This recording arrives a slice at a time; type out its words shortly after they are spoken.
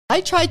I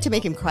tried to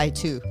make him cry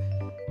too.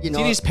 You know,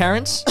 See these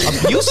parents?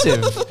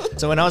 Abusive.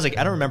 So when I was like,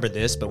 I don't remember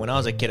this, but when I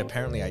was a kid,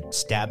 apparently I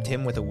stabbed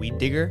him with a weed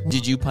digger.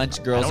 Did you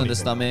punch girls in the even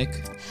stomach?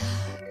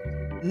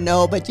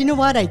 no, but you know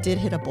what? I did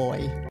hit a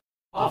boy.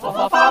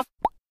 The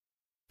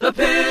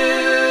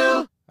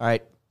pill. All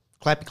right,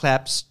 clappy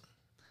claps.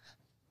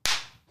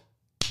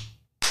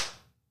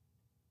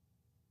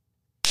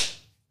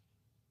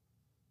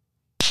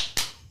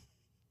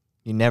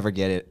 You never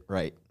get it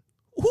right.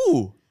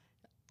 Ooh.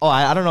 Oh,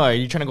 I don't know. Are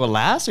you trying to go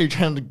last or are you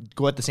trying to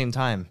go at the same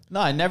time? No,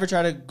 I never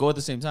try to go at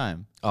the same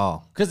time.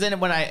 Oh. Because then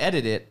when I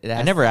edit it,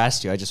 I never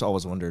asked you. I just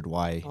always wondered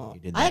why Oh,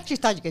 you did I that. actually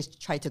thought you guys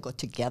tried to go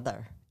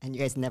together, and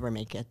you guys never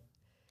make it.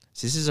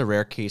 So this is a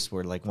rare case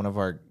where like one of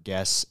our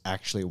guests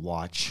actually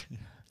watch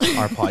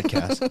our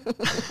podcast.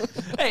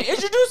 Hey,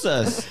 introduce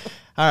us.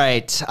 All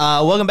right.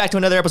 Welcome back to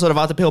another episode of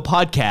Out the Pill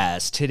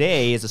Podcast.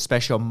 Today is a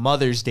special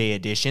Mother's Day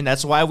edition.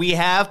 That's why we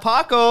have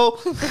Paco.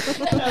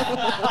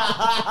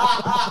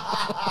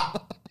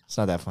 It's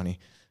not that funny.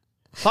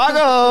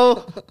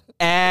 Paco!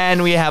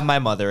 And we have my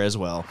mother as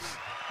well.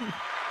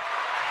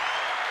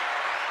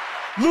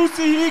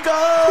 Lucy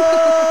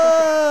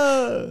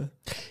Higa!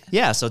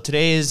 Yeah, so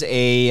today is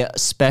a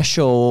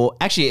special...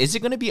 Actually, is it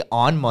going to be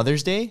on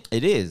Mother's Day?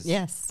 It is.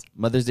 Yes.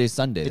 Mother's Day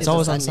Sunday. It's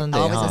always a on Sunday,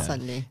 Always huh? a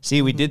Sunday.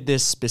 See, we did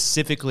this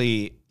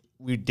specifically...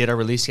 We did our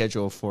release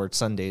schedule for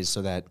Sundays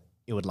so that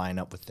it would line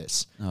up with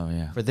this. Oh,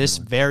 yeah. For this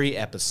very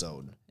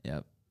episode.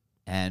 Yep.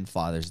 And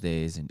Father's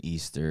Days and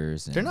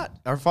Easter's. And They're not...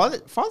 Our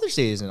Father's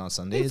Day isn't on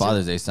Sunday, is it?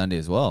 Father's Day Sunday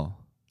as well.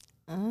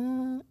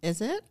 Is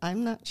it?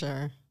 I'm not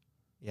sure.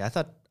 Yeah,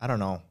 I don't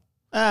know.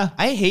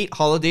 I hate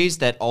holidays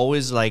that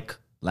always like...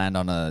 Land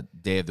on a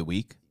day of the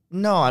week.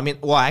 No, I mean,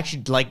 well, I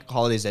actually like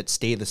holidays that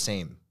stay the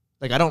same.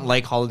 Like, I don't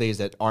like holidays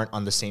that aren't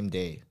on the same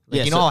day. Like,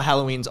 Yeah, you so- know how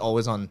Halloween's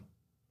always on...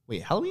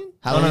 Wait, Halloween?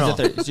 Halloween's No. a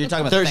Thursday. So you're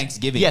talking about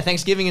Thanksgiving. Yeah,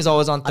 Thanksgiving is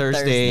always on Thursday.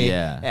 Thursday.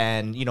 Yeah.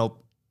 And, you know,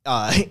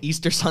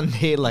 Easter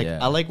Sunday, like,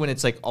 Yeah. I like when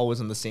it's, like, always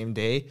on the same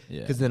day.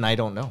 Yeah. Because then I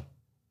don't know.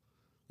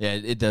 Yeah,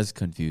 it does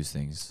confuse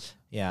things.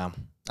 Yeah.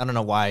 I don't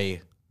know why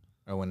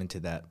I went into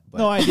that. But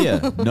No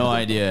idea. No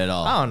idea at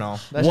all. I don't know.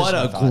 That's What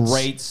just a my thoughts.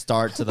 great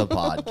start to the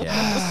podcast.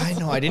 I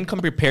know. I didn't come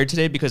prepared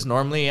today because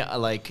normally,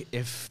 like,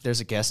 if there's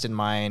a guest in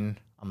mind,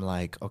 I'm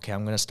like, okay,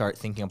 I'm gonna start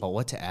thinking about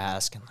what to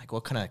ask and like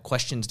what kind of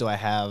questions do I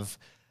have.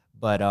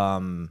 But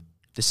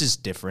this is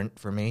different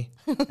for me.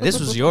 And this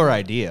was your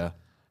idea.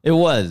 It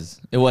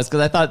was because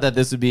I thought that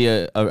this would be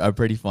a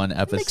pretty fun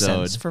episode. makes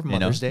sense for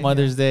Mother's Day.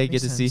 Mother's Day, Makes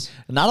get to see. sense.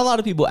 Not a lot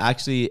of people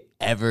actually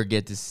ever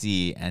get to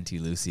see Auntie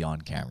Lucy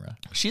on camera.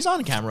 She's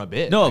on camera a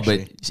bit. No,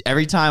 actually. but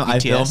every time I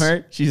film BTS.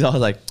 her, she's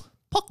always like,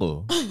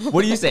 Paco.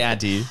 What do you say,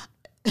 Auntie?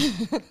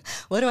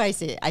 What do I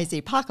say? I say,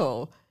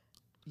 Paco,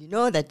 you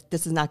know that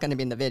this is not going to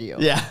be in the video.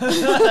 Yeah.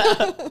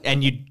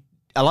 And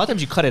a lot of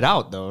times you cut it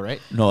out though, right?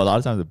 No, a lot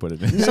of times I put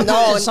it in. No,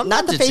 not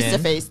Sometimes the it's in.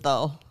 face-to-face,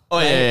 though. Oh,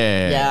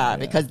 yeah. Yeah,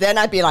 because then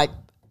I'd be like,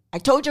 I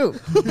told you.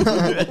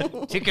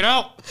 Take it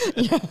out.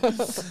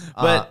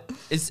 But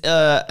it's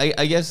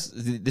I guess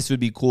this would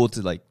be cool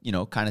to like, you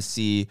know, kind of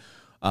see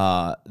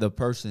the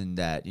person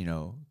that, you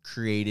know,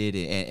 created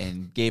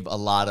and gave a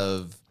lot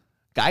of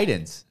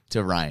guidance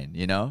to Ryan,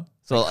 you know?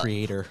 So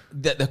Creator.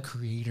 the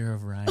creator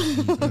of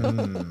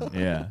Ryan.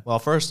 Yeah. Well,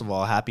 first of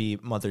all, happy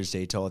Mother's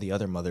Day to all the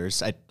other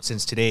mothers.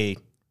 Since today,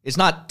 it's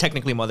not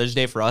technically Mother's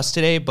Day for us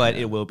today, but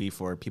it will be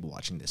for people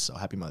watching this. So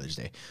happy Mother's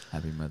Day.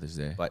 Happy Mother's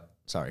Day. But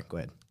sorry, go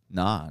ahead.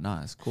 Nah,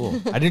 it's cool.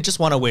 I didn't just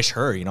want to wish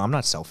her. You know, I'm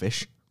not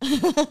selfish.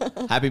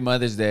 Happy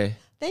Mother's Day.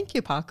 Thank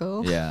you,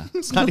 Paco. Yeah.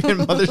 It's not even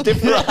Mother's Day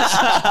for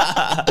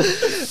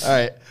us. All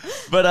right.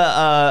 But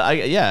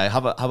how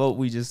about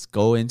we just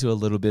go into a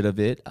little bit of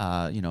it?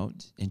 You know,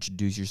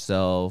 introduce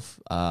yourself.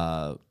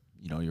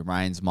 You know, you're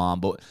Ryan's mom.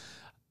 But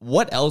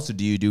what else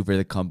do you do for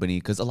the company?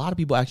 Because a lot of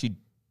people actually,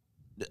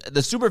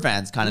 the super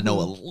fans kind of know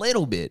a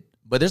little bit,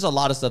 but there's a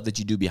lot of stuff that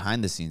you do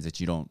behind the scenes that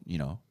you don't, you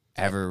know,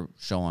 ever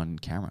show on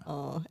camera.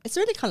 Oh, it's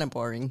really kind of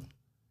boring.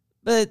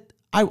 But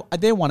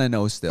they want to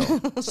know still.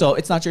 So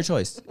it's not your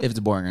choice if it's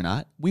boring or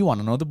not. We want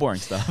to know the boring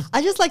stuff.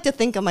 I just like to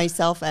think of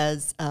myself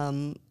as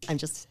I'm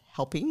just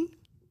helping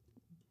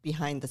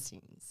behind the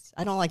scenes.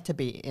 I don't like to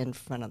be in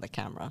front of the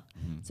camera.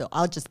 So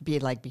I'll just be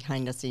like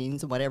behind the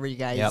scenes, whatever you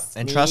guys Yep.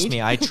 And need. trust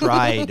me, I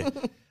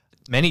tried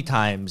many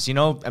times. You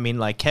know, I mean,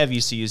 like Kev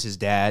used to use his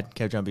dad.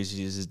 Kev Jump used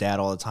to use his dad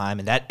all the time.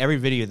 And that every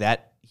video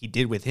that he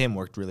did with him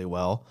worked really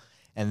well.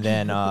 And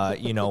then,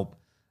 you know,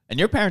 And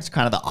your parents are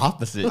kind of the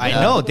opposite. I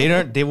know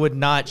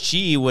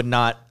she would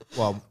not.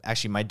 Well,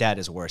 actually, my dad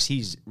is worse.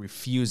 He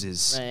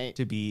refuses Right.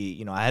 to be,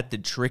 you know, I had to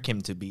trick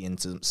him to be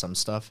into some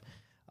stuff.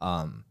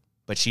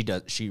 But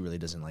she really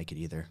doesn't like it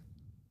either.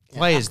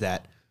 Why is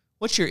that?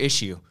 What's your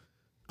issue?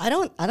 I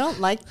don't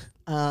like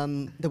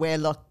the way I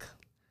look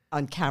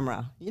on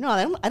camera. You know,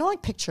 I don't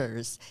like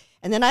pictures.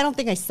 And then I don't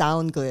think I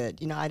sound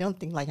good. You know, I don't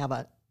think like I have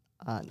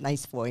a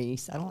nice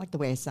voice. I don't like the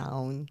way I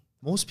sound.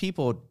 Most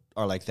people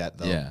are like that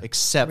though, Yeah.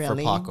 except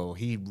Really? for Paco.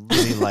 He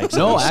really likes.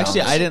 No, how he actually,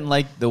 sounds. I didn't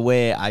like the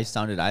way I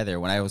sounded either.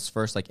 When I was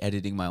first like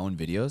editing my own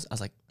videos, I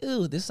was like,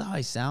 "Ooh, this is how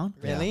I sound."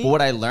 Really? But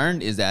what I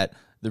learned is that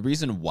the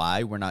reason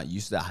why we're not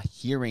used to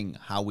hearing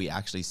how we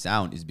actually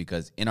sound is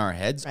because in our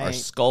heads, our Right.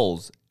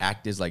 skulls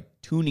act as like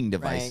tuning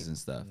devices Right. and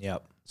stuff.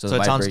 Yep. So, So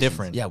the it sounds vibrations-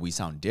 different. Yeah, we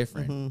sound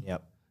different. Mm-hmm.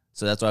 Yep.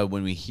 So that's why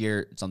when we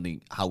hear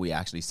something, how we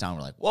actually sound,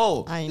 we're like,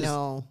 whoa, I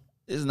know.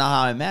 This is not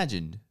how I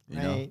imagined. You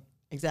know? Right.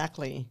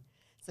 Exactly.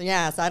 So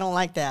I don't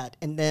like that.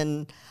 And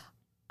then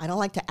I don't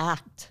like to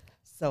act.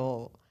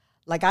 So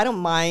like I don't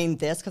mind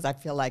this because I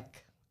feel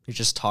like You're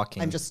just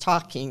talking. I'm just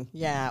talking.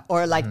 Yeah.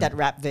 Or like that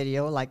rap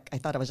video, like I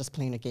thought I was just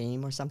playing a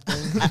game or something.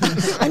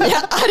 I mean,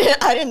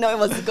 I didn't know it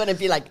was gonna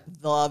be like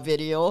the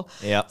video.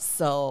 Yep.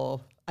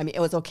 So I mean it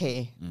was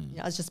okay.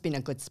 Yeah, I was just being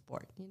a good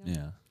sport, you know.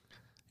 Yeah.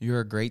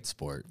 You're a great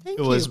sport. Thank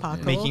It you, was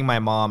Paco. making my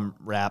mom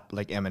rap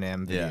like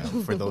Eminem video,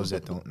 Yeah. for those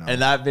that don't know.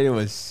 And that video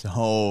was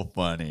so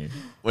funny.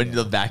 When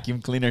the vacuum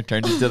cleaner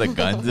turned into the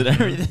guns and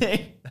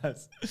everything.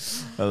 That's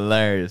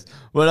hilarious.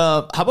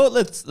 But how about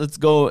let's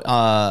go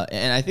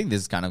and I think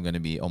this is kind of gonna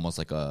be almost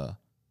like a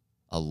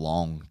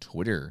long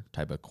Twitter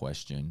type of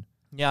question.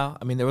 Yeah,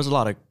 I mean, there was a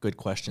lot of good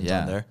questions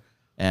on there.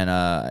 And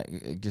I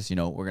guess,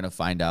 we're going to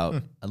find out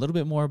a little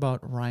bit more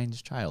about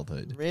Ryan's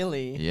childhood.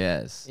 Really?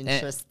 Yes.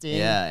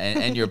 Interesting.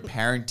 And your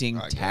parenting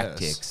I guess.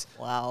 tactics.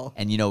 Wow.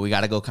 And, we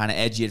got to go kind of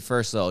edgy at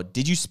first. So,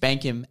 did you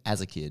spank him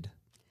as a kid?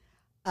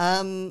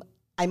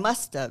 I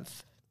must have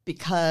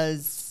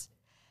because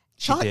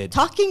She did.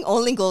 talking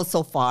only goes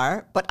so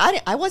far. But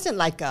I wasn't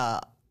like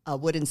a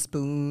wooden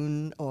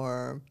spoon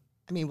or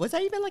I mean, was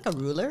I even like a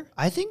ruler?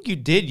 I think you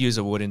did use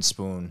a wooden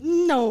spoon.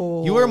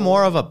 No. You were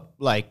more of a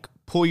like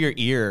pull your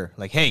ear,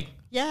 like, hey,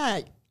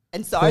 Yeah.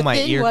 And so Pull our my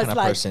thing ear was kinda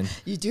like, person.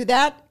 you do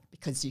that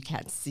because you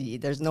can't see.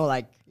 There's no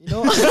like,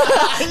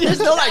 there's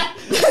no like,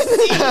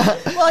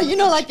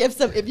 well, like if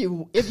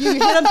you hit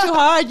them too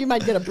hard, you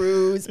might get a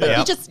bruise. But Yep.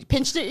 you just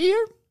pinch the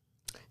ear,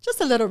 just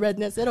a little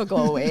redness, it'll go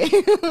away.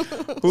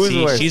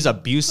 she's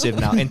abusive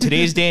now. In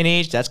today's day and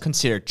age, that's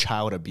considered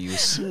child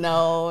abuse.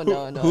 No.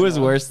 Who is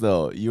worse,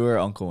 though? You or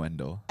Uncle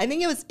Wendell? I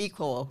think it was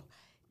equal,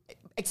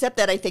 except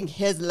that I think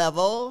his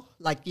level,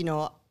 like,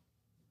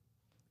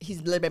 he's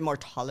a little bit more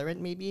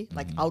tolerant maybe.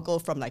 Like I'll go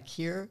from like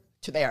here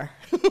to there.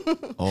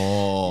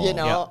 Oh.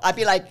 Yeah. I'd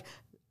be like,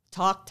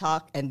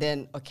 talk, and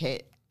then,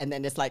 okay. And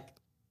then it's like,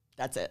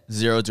 that's it.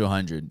 0 to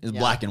 100. It's Yeah.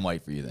 black and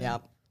white for you then.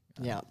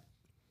 Yeah.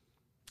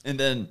 And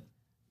then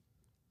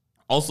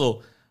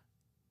also,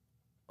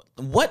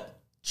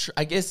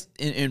 I guess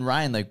in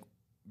Ryan, like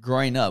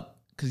growing up,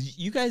 because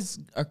you guys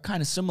are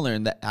kind of similar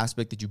in that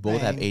aspect that you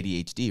both have Right.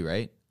 ADHD,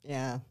 right?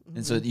 Yeah.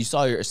 And so you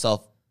saw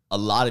a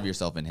lot of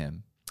yourself in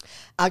him.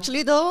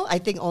 Actually, though, I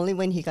think only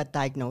when he got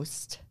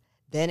diagnosed,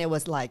 then it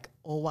was like,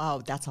 oh,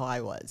 wow, that's how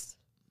I was.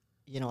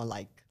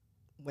 Like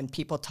when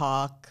people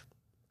talk,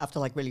 I have to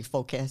like really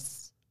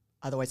focus.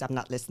 Otherwise, I'm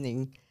not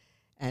listening.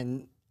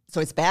 And so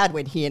it's bad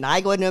when he and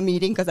I go into a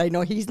meeting because I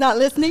know he's not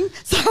listening.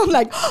 So I'm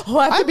like, oh,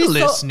 I have to I'm be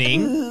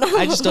listening.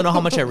 I just don't know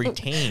how much I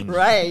retain.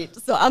 Right.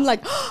 So I'm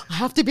like, I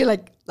have to be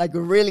like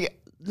really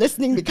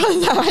listening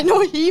because I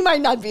know he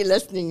might not be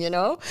listening,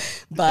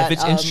 But If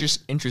it's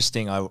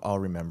interesting, I'll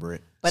remember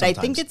it. But I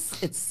think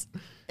sometimes.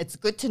 it's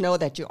good to know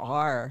that you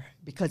are,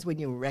 because when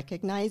you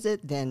recognize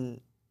it, then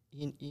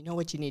you know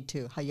what you need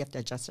to, how you have to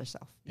adjust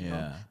yourself. you know?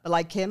 Yeah. But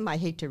like him, I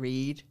hate to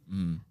read.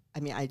 I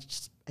mean, I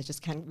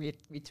just can't read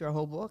through a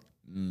whole book.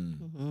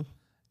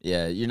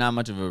 Yeah, you're not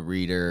much of a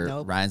reader.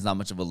 Nope. Ryan's not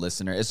much of a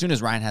listener. As soon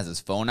as Ryan has his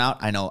phone out,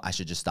 I know I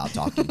should just stop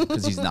talking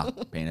because he's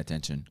not paying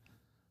attention.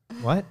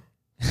 What?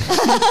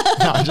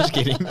 No, I'm just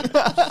kidding.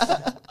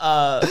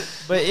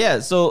 But yeah,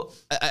 so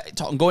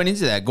going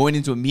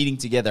into a meeting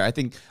together, I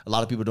think a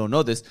lot of people don't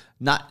know this.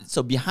 Not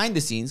so behind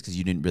the scenes, because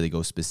you didn't really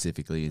go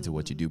specifically into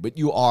what you do, but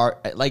you are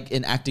like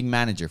an acting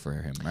manager for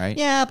him, right?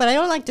 Yeah, but I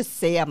don't like to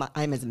say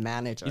I'm his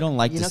manager. You don't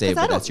like to say it,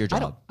 'cause I but that's don't- your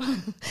I job.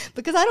 don't-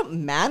 because I don't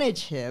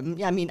manage him.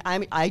 Yeah, I mean,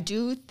 I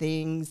do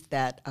things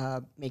that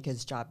make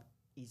his job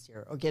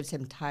easier or gives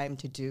him time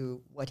to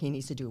do what he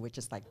needs to do, which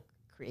is like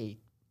create,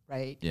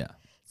 right? Yeah.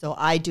 So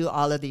I do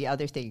all of the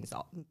other things,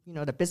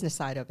 the business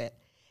side of it.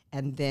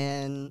 And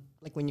then,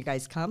 like, when you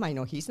guys come, I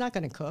know he's not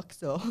going to cook,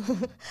 so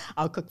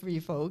I'll cook for you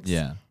folks.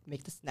 Yeah.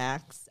 Make the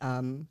snacks,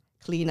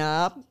 clean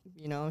up.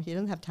 He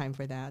doesn't have time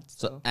for that.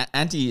 So So,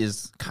 Auntie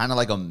is kind of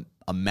like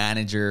a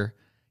manager,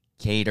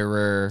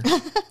 caterer,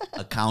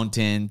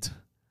 accountant.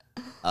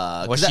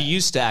 Well, she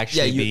used to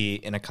actually you-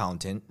 be an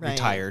accountant, Right.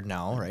 retired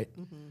now, right?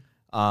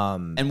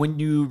 And when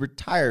you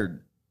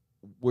retired,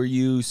 were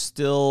you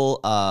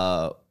still?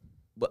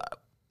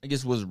 I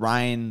guess was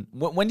Ryan.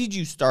 When did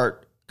you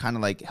start kind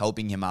of like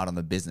helping him out on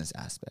the business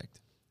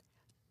aspect?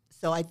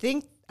 so I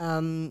think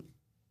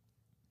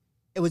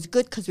it was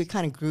good because we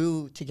kind of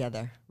grew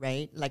together,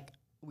 right? Like,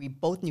 we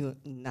both knew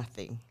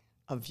nothing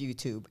of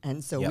YouTube.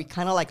 And so we Yep.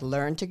 kind of like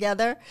learned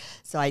together.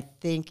 So I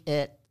think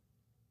it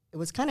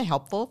was kind of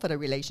helpful for the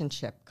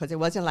relationship because it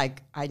wasn't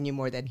like I knew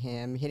more than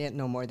him. He didn't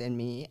know more than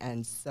me.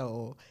 And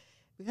so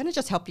we kind of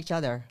just helped each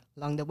other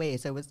along the way.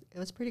 So it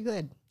was pretty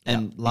good.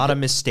 And A lot of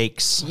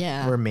mistakes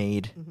Yeah. were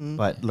made,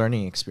 but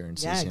learning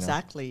experiences. Yeah, you know?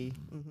 exactly.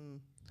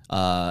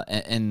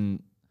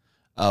 and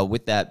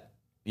with that,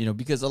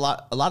 because a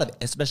lot of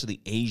especially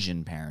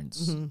Asian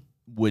parents Mm-hmm.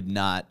 would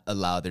not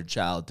allow their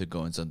child to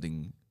go in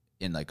something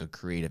in like a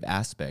creative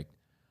aspect.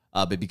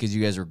 But because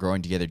you guys were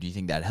growing together, do you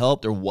think that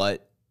helped, or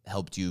what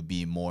helped you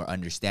be more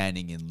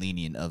understanding and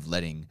lenient of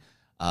letting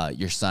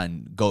your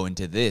son go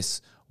into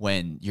this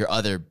when your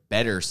other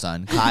better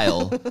son,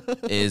 Kyle,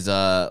 is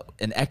an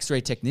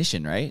X-ray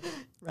technician, right?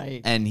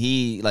 Right. And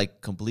he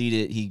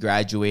he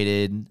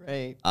graduated,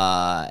 Right.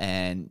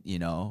 and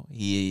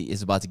he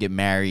is about to get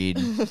married,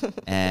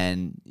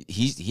 and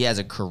he has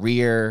a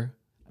career.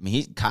 I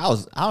mean, I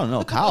don't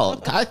know,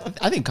 Kyle.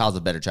 I think Kyle's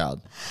a better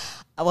child.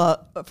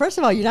 Well, first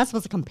of all, you're not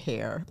supposed to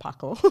compare,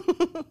 Paco.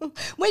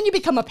 When you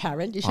become a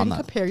parent, you shouldn't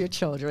compare your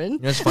children.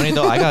 It's funny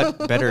though. I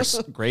got better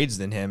grades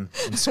than him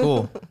in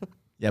school.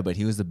 Yeah, but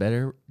he was the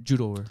better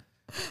judoer.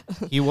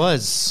 He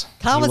was.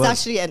 Kyle He was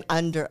actually an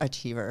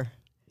underachiever.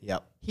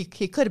 Yep. He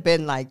could have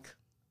been like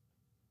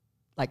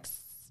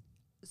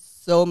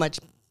so much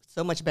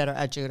better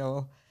at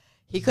judo.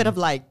 He could have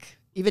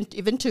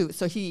even too.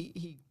 So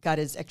he got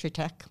his X-ray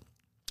tech,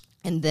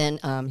 and then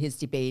he's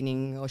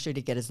debating, or should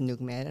he get his nuke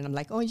med? And I'm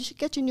like, oh, you should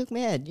get your nuke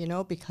med,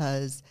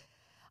 because,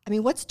 I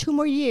mean, what's 2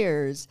 more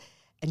years?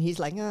 And he's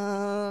like,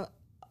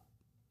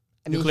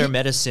 Nuclear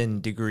medicine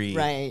degree.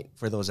 Right.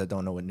 For those that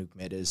don't know what nuke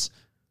med is.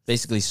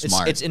 Basically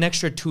smart. It's an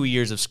extra 2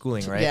 years of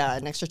schooling, right? Yeah,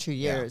 an extra 2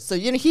 years. So,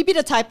 he'd be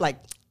the type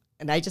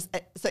and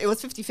so it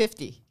was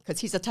 50-50 because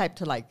he's the type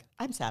to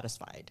I'm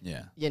satisfied.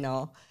 Yeah.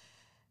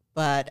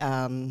 But,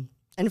 and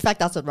in fact,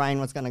 that's what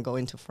Ryan was going to go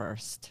into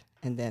first.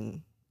 And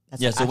then,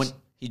 that's So when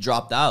he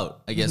dropped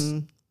out, I guess,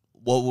 Mm-hmm.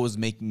 what was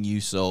making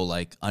you so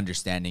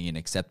understanding and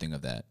accepting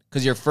of that?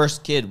 Because your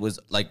first kid was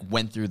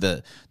went through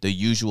the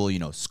usual,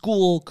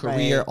 school,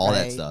 career, Right, all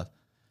that right. stuff.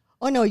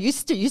 oh no, we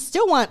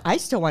still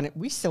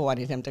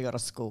wanted him to go to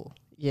school.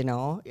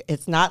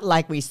 It's not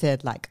like we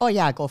said oh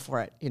yeah, go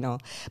for it.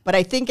 But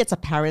I think it's a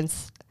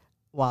parent's,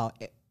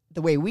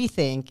 the way we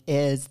think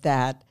is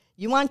that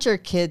you want your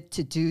kid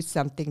to do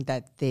something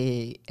that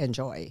they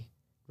enjoy,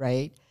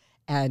 right?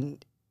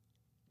 And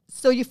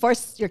so you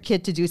force your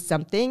kid to do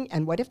something,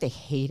 and what if they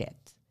hate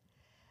it?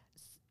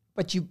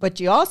 But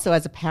you also,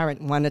 as a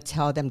parent, want to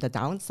tell them the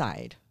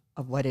downside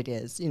of what it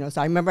is.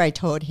 So I remember I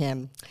told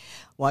him,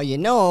 well,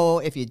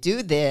 if you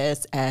do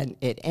this and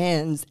it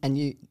ends and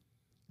you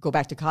go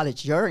back to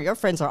college, your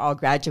friends are all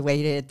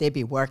graduated, they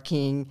be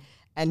working.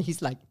 And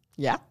he's like,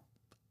 yeah.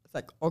 It's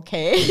like,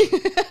 okay.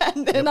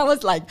 And then I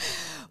was like,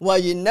 well,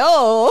 you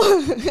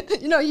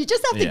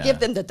just have to give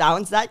them the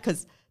downside,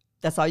 because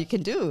that's all you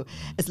can do.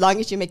 As long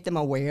as you make them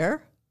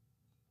aware.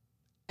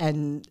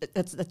 And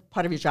that's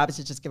part of your job, is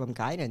to just give them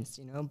guidance,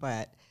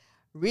 But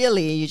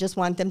really, you just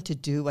want them to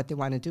do what they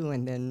want to do,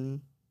 and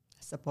then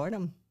support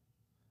them.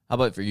 How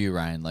about for you,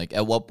 Ryan?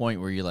 At what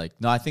point were you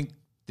no, I think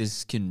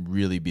this can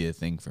really be a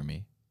thing for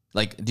me?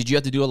 Did you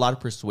have to do a lot of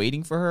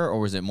persuading for her, or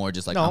was it more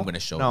just I'm going to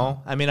show her?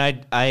 No, I mean,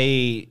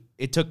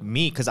 it took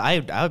me, because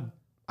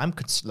I'm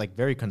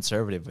very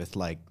conservative with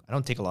I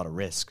don't take a lot of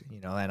risk,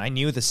 and I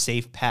knew the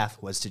safe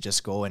path was to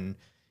just go and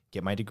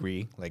get my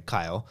degree, like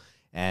Kyle,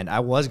 and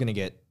I was going to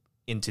get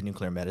into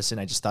nuclear medicine.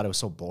 I just thought it was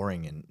so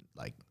boring, and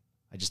I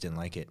just didn't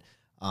like it.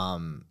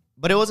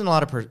 But it wasn't a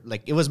lot of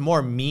it was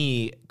more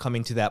me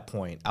coming to that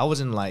point. I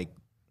wasn't I'm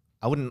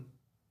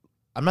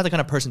not the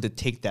kind of person to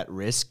take that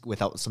risk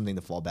without something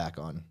to fall back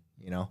on,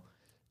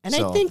 And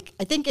So-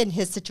 I think in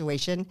his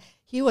situation,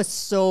 he was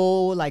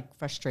so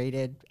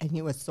frustrated, and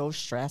he was so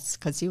stressed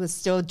because he was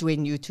still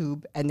doing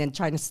YouTube and then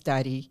trying to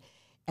study.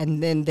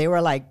 And then they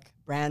were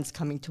brands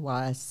coming to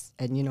us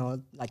and,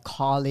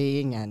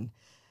 calling, and,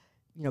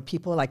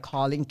 people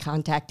calling,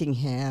 contacting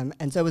him.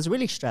 And so it was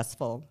really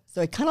stressful.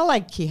 So it kind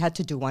of he had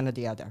to do one or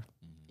the other.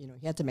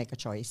 He had to make a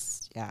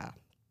choice. Yeah.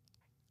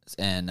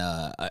 And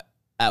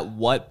at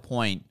what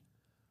point,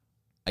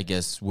 I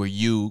guess, were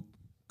you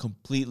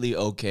completely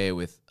okay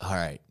with, all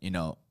right,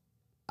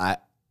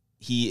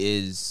 he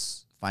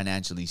is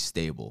financially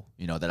stable,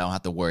 that I don't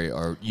have to worry,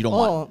 or you don't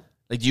want,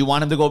 do you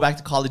want him to go back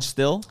to college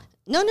still?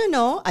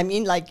 No. I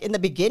mean, in the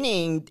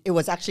beginning, it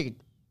was actually,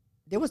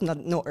 there was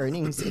no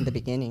earnings in the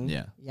beginning.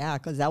 Yeah. Yeah,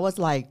 because that was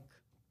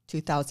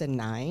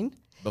 2009.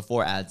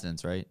 Before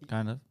AdSense, right?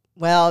 Kind of.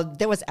 Well,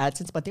 there was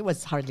AdSense, but there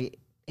was hardly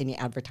any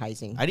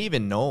advertising. I didn't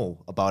even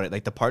know about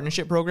it. The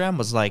partnership program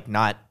was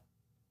not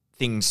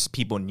things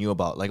people knew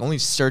about. Only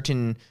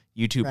certain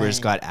YouTubers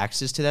Right. got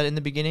access to that in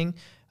the beginning.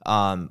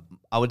 I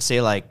would say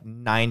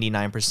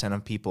 99%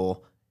 of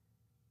people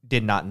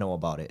did not know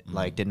about it.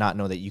 Did not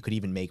know that you could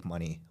even make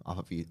money off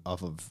of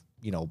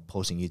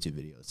posting YouTube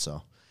videos.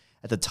 So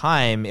at the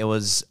time, it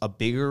was a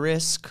bigger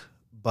risk,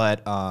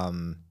 but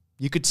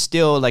you could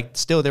still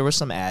there was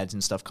some ads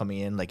and stuff coming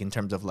in in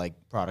terms of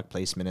product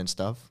placement and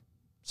stuff.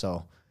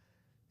 So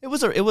it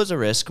was a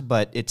risk,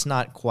 but it's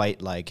not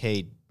quite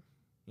hey,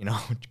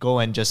 go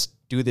and just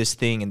do this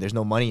thing and there's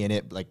no money in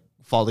it,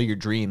 follow your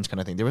dreams kind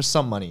of thing. There was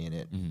some money in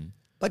it. Mm-hmm.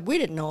 But we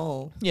didn't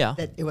know Yeah.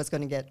 that it was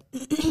going to get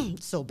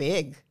so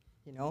big,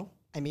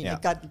 I mean, Yeah.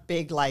 it got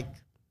big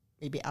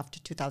maybe after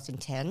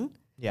 2010.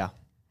 Yeah.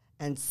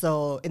 And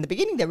so in the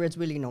beginning, there was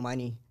really no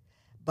money.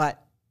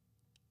 But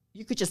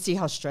you could just see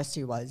how stressed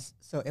he was.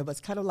 So it was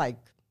kind of like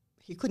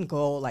he couldn't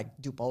go like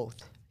do both.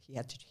 He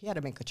had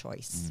to make a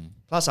choice.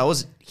 Plus, I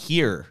was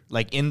here,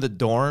 like in the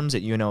dorms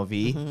at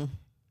UNLV,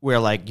 where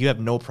like you have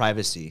no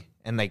privacy,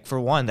 and like for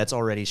one, that's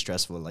already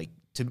stressful. Like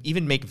to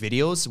even make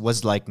videos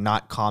was like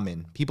not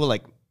common. People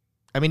like,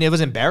 I mean, it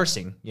was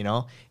embarrassing, you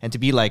know, and to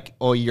be like,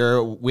 oh,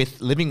 you're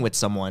living with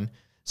someone,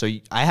 so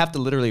I have to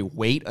literally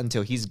wait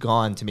until he's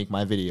gone to make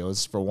my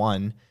videos for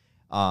one,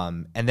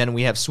 and then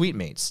we have suite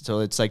mates, so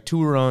it's like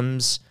 2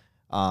 rooms,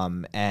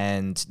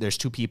 and there's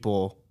 2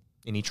 people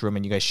in each room,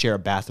 and you guys share a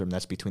bathroom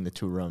that's between the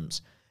 2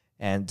 rooms.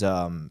 And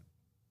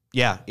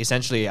yeah,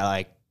 essentially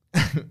like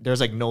there's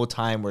like no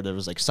time where there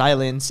was like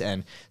silence,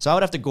 and so I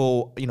would have to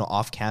go, you know,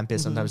 off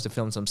campus sometimes to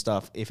film some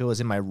stuff. If it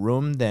was in my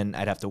room, then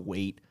I'd have to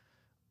wait.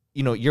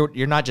 You know,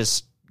 you're not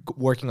just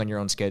working on your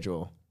own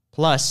schedule.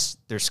 Plus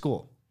there's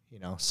school, you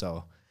know.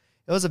 So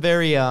it was a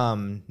very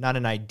not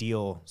an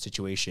ideal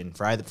situation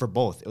for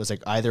both. It was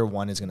like either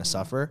one is going to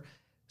suffer.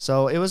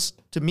 So it was,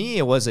 to me,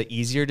 it was an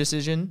easier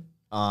decision.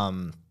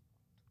 And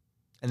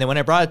then when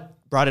I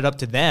brought it up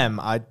to them,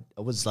 I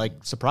was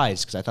like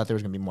surprised because I thought there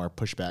was gonna be more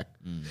pushback.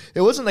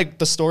 It wasn't like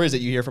the stories that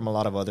you hear from a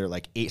lot of other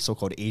like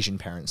so-called Asian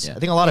parents. Yeah. I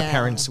think a lot of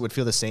parents would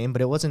feel the same,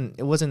 but it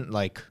wasn't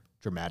like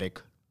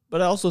dramatic.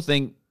 But I also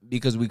think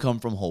because we come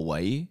from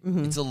Hawaii,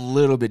 it's a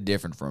little bit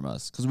different from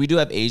us because we do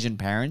have Asian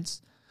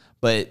parents,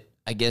 but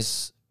I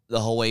guess the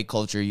Hawaii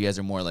culture, you guys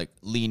are more like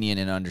lenient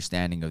and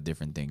understanding of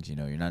different things. You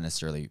know, you're not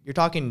necessarily. You're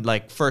talking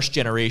like first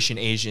generation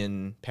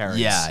Asian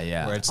parents.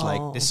 Yeah. Where it's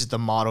like, this is the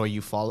model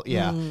you follow.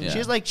 Yeah.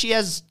 She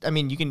has,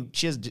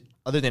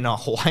 other than a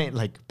Hawaiian,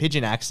 like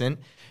pidgin accent,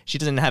 she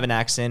doesn't have an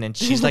accent. And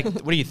she's like,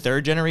 what are you,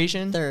 3rd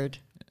generation? 3rd.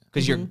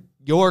 Because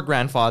your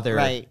grandfather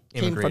Came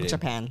immigrated. from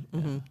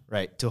Japan.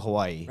 Right, to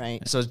Hawaii.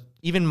 Right. So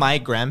even my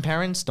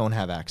grandparents don't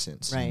have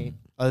accents. Right.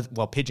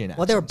 Well, pidgin accents.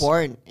 Well, they were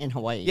born in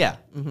Hawaii. Yeah.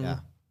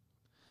 Yeah.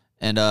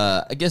 And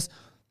I guess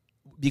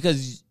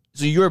because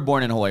so you were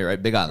born in Hawaii,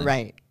 right? Big Island.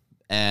 Right.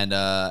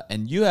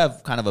 And you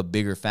have kind of a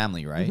bigger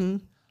family,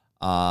 right?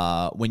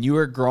 When you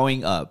were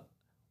growing up,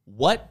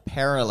 what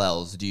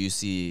parallels do you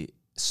see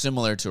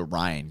similar to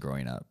Ryan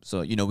growing up?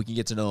 So, you know, we can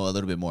get to know a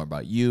little bit more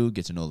about you,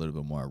 get to know a little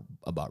bit more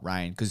about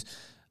Ryan, because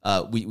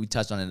we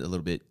touched on it a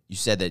little bit. You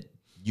said that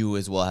you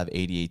as well have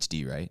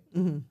ADHD, right?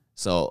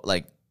 So,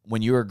 like,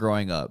 when you were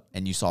growing up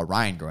and you saw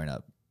Ryan growing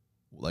up,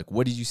 like,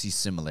 what did you see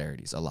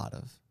similarities a lot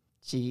of?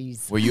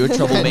 Jeez. Were you a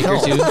troublemaker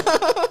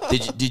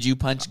too? Did you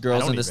punch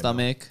girls in the even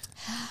stomach?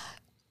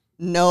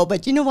 No,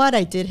 but you know what?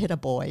 I did hit a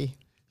boy.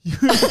 See,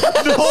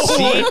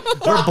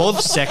 we're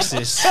both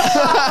sexist.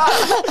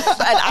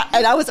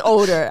 and I was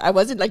older. I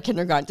wasn't like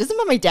kindergarten. This is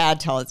what my dad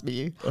tells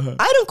me.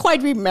 I don't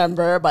quite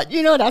remember, but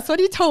you know, that's what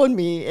he told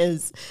me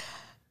is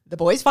the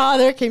boy's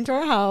father came to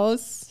our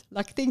house.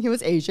 Lucky thing he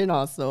was Asian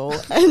also.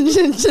 And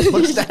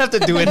What does that have to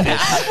do with it?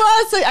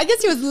 well, so I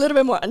guess he was a little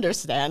bit more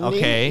understanding.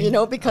 Okay. You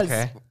know, because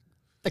Okay.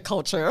 the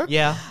culture.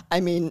 Yeah.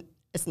 I mean,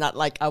 it's not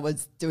like I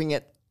was doing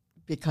it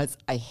because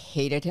I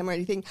hated him or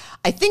anything.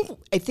 I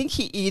think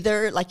he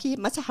either like he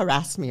must have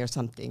harassed me or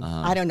something.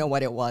 I don't know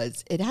what it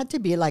was. It had to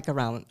be like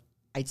around,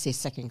 I'd say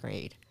 2nd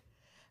grade.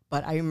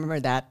 But I remember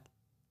that.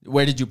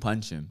 Where did you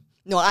punch him?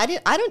 No, I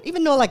don't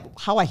even know like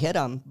how I hit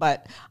him,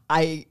 but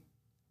I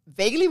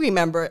vaguely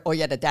remember, oh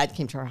yeah, the dad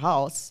came to our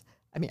house.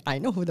 I mean, I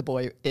know who the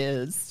boy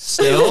is.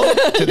 Still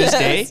to this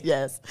day?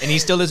 Yes. And he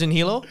still lives in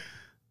Hilo?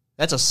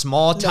 That's a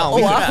small town.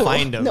 We couldn't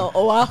find him. No,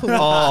 Oahu.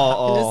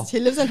 Oh.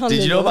 He lives in Honolulu.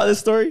 Did you know about this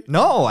story?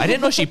 No, I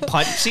didn't know she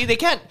punched. See, they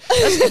can't.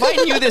 If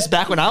I knew this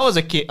back when I was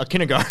a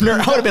kindergartner, I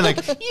would have been like,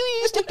 you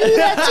used to do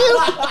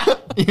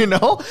that too. You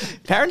know?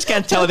 Parents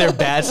can't tell their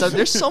bad stuff.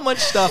 There's so much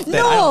stuff that I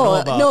don't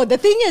know about. No, the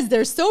thing is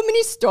there's so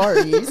many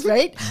stories,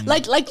 right?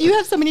 like you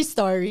have so many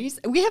stories.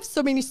 We have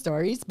so many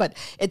stories, but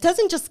it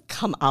doesn't just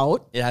come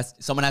out.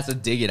 Someone has to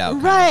dig it out. kind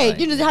of Right. like.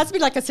 You know, there has to be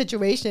like a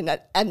situation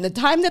and the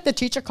time that the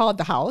teacher called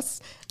the house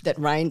that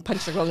Ryan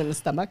punched a girl in the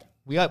stomach.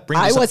 We got bring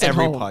I this up wasn't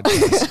every home.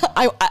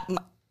 podcast.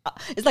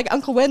 It's like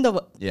Uncle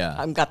Wendell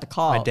got the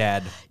call. My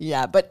dad.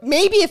 Yeah, but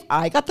maybe if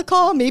I got the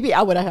call, maybe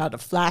I would have had a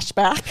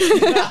flashback.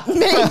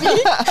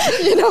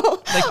 Maybe, you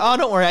know. Like, oh,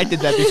 don't worry, I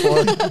did that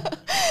before.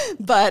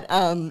 But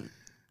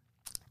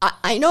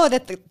I know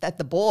that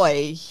the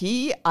boy,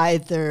 he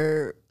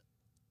either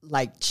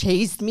like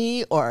chased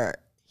me or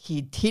he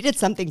did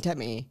something to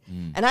me.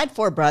 And I had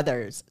 4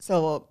 brothers.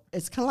 So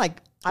it's kind of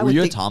like I Were would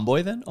you think, a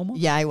tomboy then? Almost.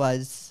 Yeah, I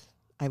was.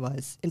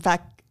 In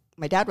fact,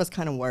 my dad was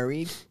kind of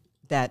worried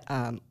that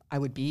I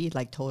would be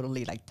like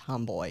totally like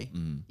tomboy.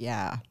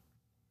 Yeah.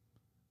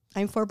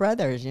 I'm 4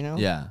 brothers, you know?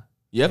 Yeah.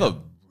 You have a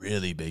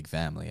really big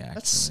family, actually.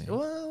 That's,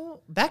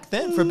 well, back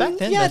then, for back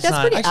then, Yeah, that's that's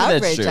not, pretty actually,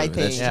 that's average, true. I That's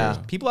think. true. Yeah,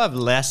 people have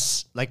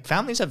less, like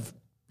families have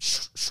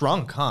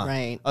shrunk, huh?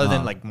 Right. Other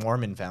than like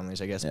Mormon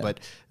families, I guess. Yeah. But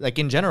like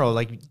in general,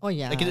 like, Oh,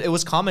 yeah. like it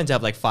was common to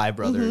have like 5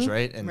 brothers,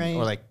 right? And Right.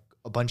 or like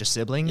a bunch of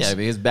siblings. Yeah,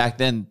 because back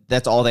then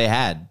that's all they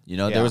had. You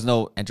know, Yeah. there was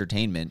no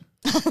entertainment.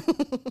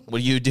 What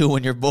do you do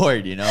when you're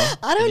bored? You know,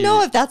 I don't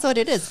know if that's what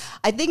it is.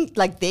 I think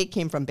like they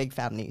came from big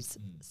families,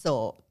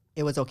 so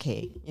it was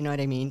okay. You know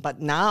what I mean? But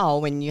now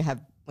when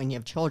when you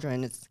have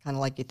children, it's kind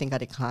of like you think of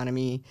the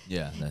economy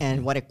Yeah.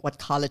 and what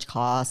college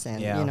costs,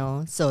 and Yeah. you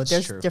know, so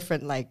there's true.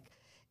 different like,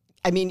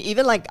 I mean,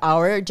 even like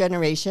our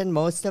generation,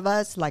 most of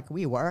us like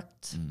we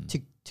worked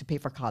to pay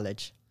for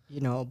college,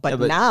 you know, but,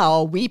 but-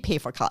 now we pay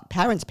for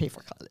parents pay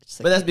for college.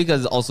 So, But that's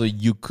because also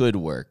you could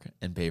work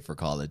and pay for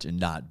college and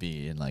not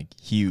be in like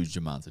huge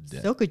amounts of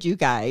debt. so could you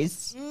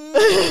guys.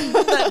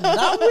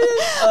 Not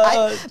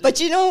with, But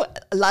you know,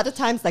 a lot of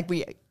times, like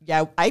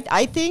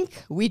I think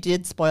we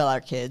did spoil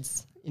our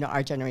kids, you know,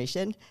 our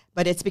generation,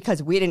 but it's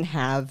because we didn't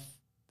have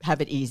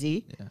it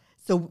easy. Yeah.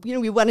 So, you know,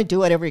 we want to do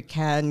whatever we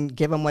can,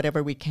 give them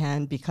whatever we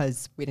can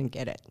because we didn't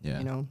get it, Yeah.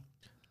 you know.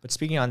 But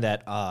speaking on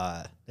that,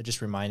 that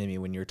just reminded me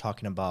when you were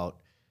talking about,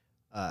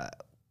 I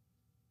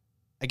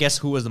guess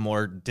who was the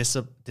more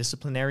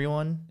disciplinary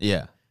one?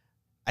 yeah.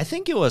 I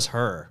think it was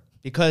her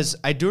because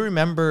I do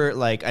remember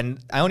like, and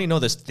I only know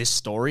this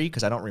story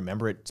because I don't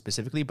remember it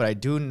specifically, but I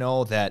do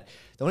know that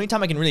the only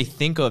time I can really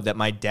think of that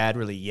my dad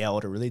really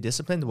yelled or really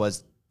disciplined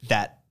was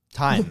that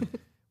time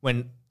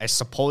when I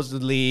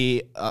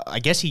supposedly, I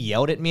guess he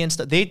yelled at me and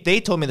stuff. They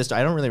told me this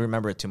story. I don't really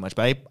remember it too much,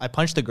 but I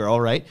punched the girl,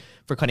 right,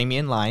 for cutting me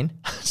in line.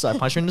 So I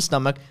punched her in the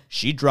stomach.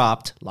 She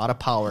dropped. A lot of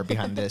power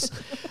behind this.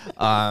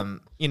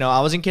 You know, I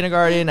was in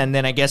kindergarten, and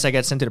then I guess I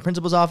got sent to the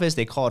principal's office.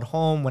 They called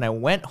home. When I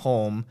went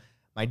home,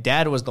 my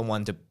dad was the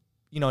one to,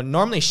 you know,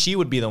 normally she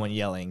would be the one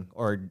yelling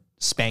or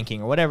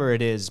spanking or whatever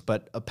it is,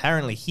 but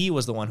apparently he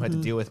was the one who had to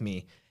deal with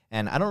me.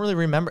 And I don't really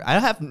remember. I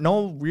have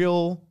no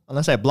real,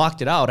 unless I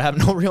blocked it out, I have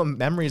no real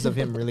memories of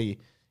him really,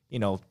 you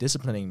know,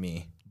 disciplining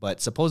me. But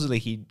supposedly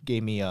he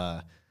gave me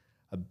a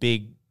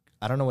big,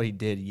 I don't know what he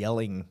did,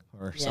 yelling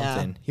or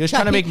something. He was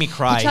trying to make me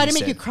cry. He tried to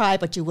make said. you cry,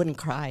 but you wouldn't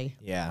cry.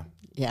 Yeah.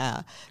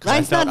 Yeah. 'Cause I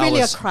Ryan's felt not I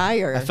really was- a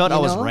crier. I felt you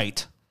I was know?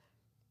 right.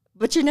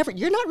 But you're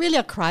not really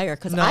a crier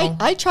because No.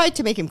 I tried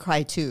to make him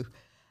cry too.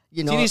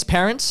 You know, See these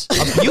parents?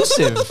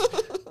 Abusive.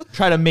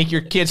 Try to make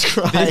your kids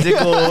cry.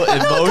 Physical,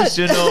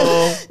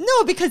 emotional.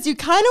 no, because you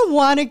kind of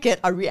want to get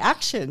a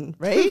reaction,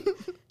 right?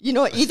 You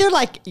know, either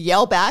like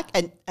yell back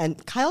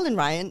and Kyle and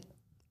Ryan,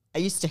 I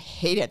used to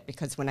hate it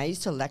because when I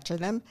used to lecture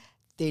them,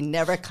 they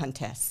never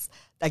contest.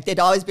 Like they'd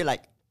always be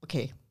like,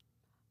 okay.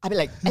 I'd be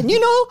like, and you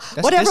know,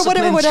 That's whatever.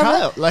 disciplined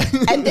child, like-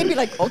 and they'd be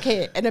like,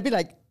 okay. And I'd be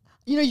like,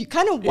 you know, you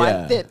kind of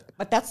want Yeah. it,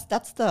 but that's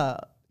the,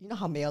 you know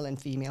how male and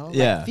female, like,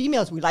 Yeah.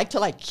 females, we like to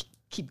like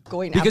keep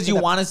going Because after you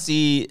the- want to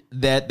see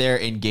that they're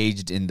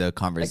engaged in the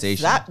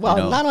conversation. Well,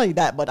 you know? not only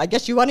that, but I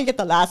guess you want to get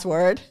the last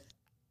word,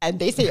 and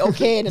they say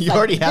okay, and it's You like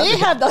already have they it.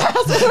 have the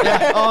last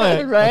word, Oh,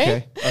 yeah.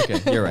 right?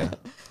 Okay, you're right.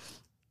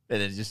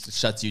 And it just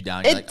shuts you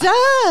down. You're It like,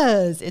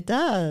 does. It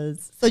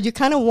does. So you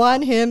kind of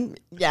want him.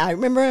 Yeah, I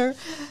remember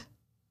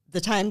the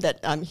time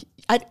that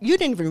you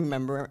didn't even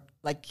remember.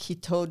 Like he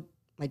told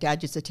my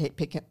dad used to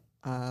pick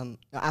him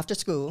after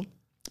school.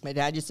 My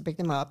dad used to pick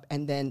them up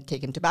and then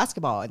take him to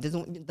basketball. And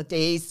the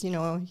days, you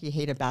know, he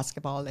hated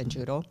basketball and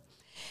judo.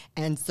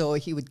 And so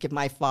he would give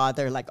my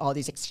father like all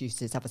these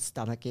excuses, have a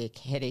stomach ache,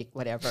 headache,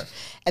 whatever.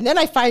 And then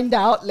I find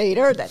out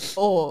later that,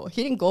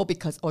 he didn't go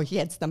because, he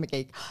had stomach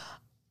ache.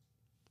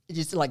 It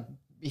used to like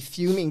be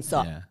fuming.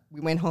 So Yeah.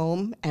 we went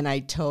home and I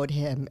told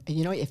him,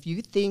 you know, if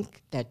you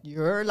think that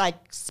you're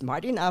like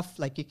smart enough,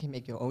 like you can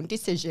make your own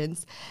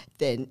decisions,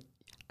 then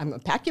I'm going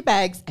to pack your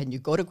bags and you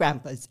go to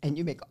grandpa's and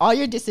you make all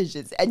your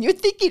decisions. And you're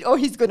thinking,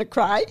 he's going to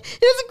cry. He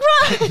doesn't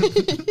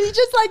cry.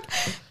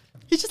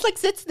 he just like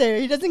sits there.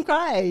 He doesn't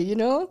cry, you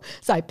know?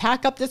 So I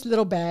pack up this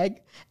little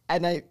bag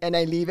and I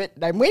leave it.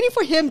 And I'm waiting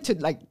for him to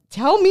like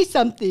tell me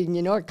something,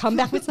 you know, or come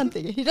back with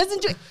something. He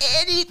doesn't do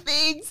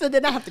anything. So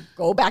then I have to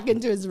go back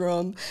into his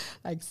room.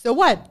 Like, so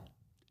what?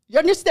 You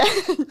understand?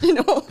 You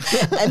know?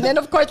 And then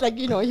of course, like,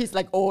 you know, he's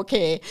like,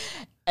 okay.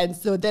 And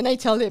so then I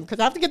tell him, because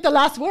I have to get the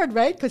last word,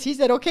 right? Because he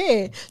said,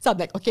 okay. So I'm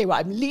like, okay, well,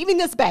 I'm leaving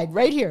this bag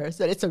right here.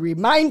 So it's a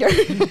reminder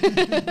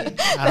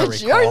that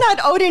you're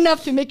not old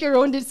enough to make your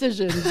own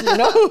decisions, you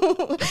know?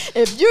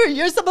 If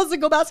you're supposed to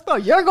go basketball,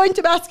 you're going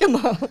to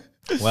basketball.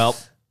 Well,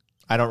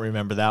 I don't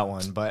remember that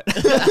one, but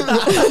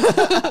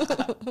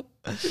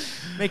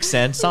makes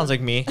sense. Sounds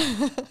like me.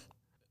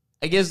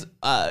 I guess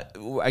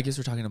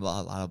we're talking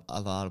about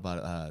a lot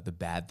about the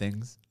bad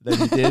things that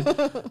he did.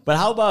 But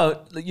how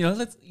about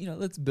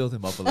let's build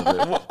him up a little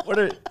bit. What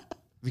are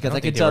because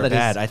I can tell that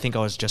bad. I think I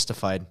was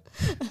justified.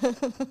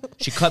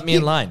 She cut me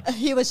in line.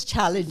 He was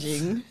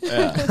challenging.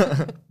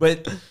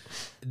 but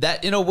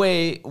that in a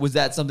way was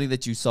that something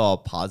that you saw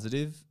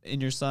positive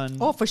in your son?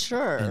 Oh, for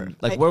sure. And,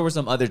 like, what were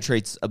some other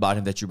traits about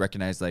him that you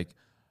recognized? Like,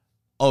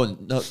 oh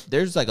no,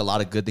 there's like a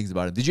lot of good things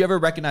about him. Did you ever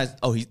recognize?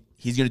 Oh,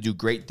 he's gonna do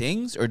great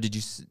things, or did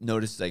you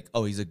notice like,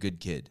 oh, he's a good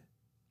kid?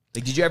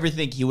 Like, did you ever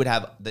think he would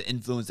have the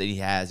influence that he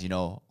has, you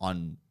know,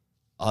 on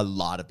a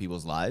lot of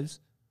people's lives?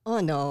 Oh,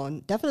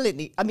 no,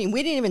 definitely. I mean,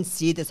 we didn't even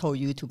see this whole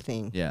YouTube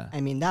thing. Yeah. I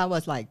mean, that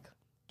was like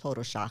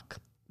total shock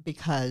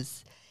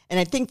because, and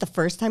I think the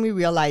first time we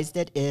realized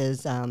it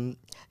is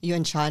you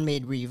and Sean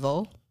made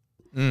Revo.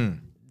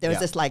 There was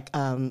this like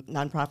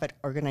nonprofit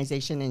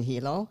organization in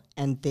Hilo,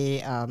 and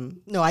they,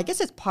 no, I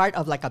guess it's part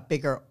of like a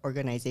bigger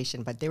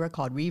organization, but they were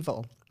called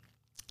Revo.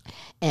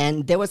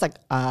 And there was like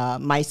a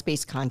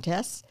MySpace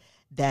contest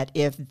that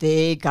if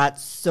they got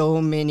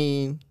so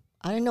many,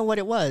 I don't know what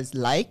it was,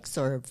 likes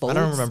or votes. I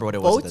don't remember what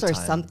it was at votes the or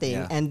time, something.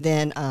 yeah. And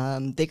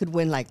then they could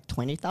win like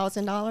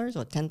 $20,000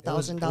 or $10,000. It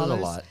was a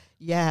lot.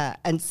 Yeah.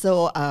 And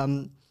so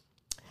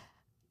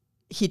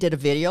he did a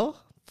video.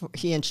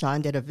 He and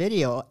Sean did a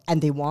video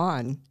and they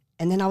won.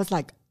 And then I was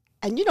like,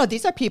 and you know,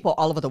 these are people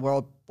all over the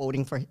world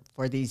voting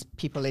for these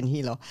people in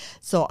Hilo.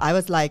 So I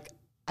was like,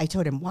 I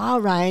told him, wow,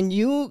 Ryan,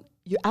 you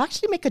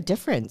actually make a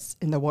difference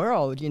in the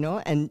world, you know?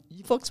 And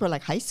you folks were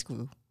like high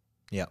school,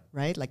 Yeah.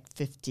 right? Like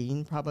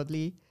 15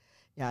 probably.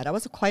 Yeah, that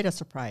was quite a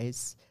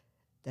surprise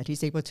that he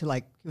was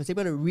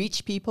able to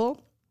reach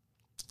people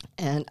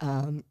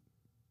and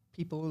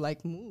people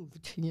like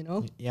moved, you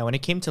know? Yeah, when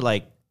it came to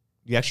like,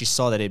 you actually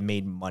saw that it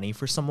made money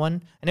for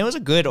someone, and it was a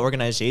good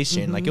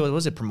organization. Like it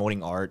was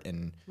promoting art,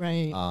 and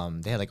Right.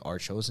 they had like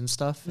art shows and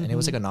stuff, and it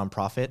was like a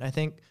nonprofit, I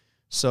think.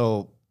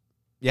 So,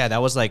 yeah,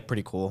 that was like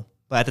pretty cool.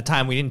 But at the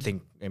time, we didn't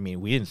think. I mean,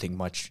 we didn't think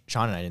much.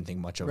 Sean and I didn't think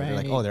much of it. We're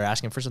like, Right. oh, they're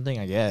asking for something,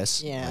 I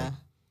guess. Yeah.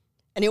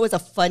 And it was a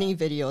funny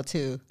video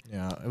too.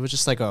 Yeah, it was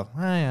just like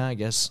yeah, I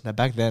guess that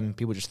back then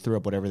people just threw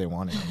up whatever they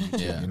wanted on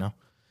YouTube, Yeah. you know.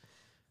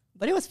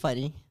 But it was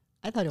funny.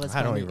 I thought it was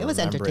I don't funny. even It was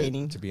remember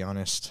entertaining. to be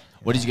honest.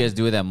 What did you guys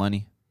do with that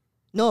money?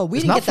 No, we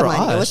It's didn't not get the for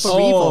money. It was us. for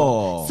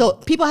Oh. Revo. So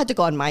people had to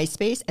go on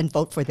MySpace and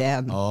vote for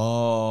them.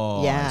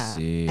 Oh, yeah. I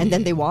see. And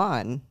then they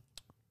won.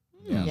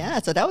 Yeah. Yeah.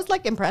 So that was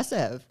like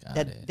impressive Got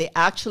that it. they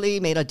actually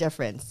made a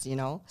difference, you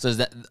know? So is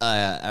that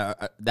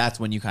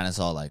that's when you kind of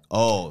saw like,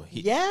 oh,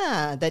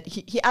 Yeah. That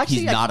he actually.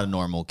 he's like- not a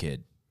normal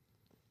kid.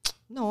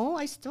 No,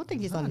 I still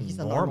think he's a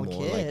normal normal,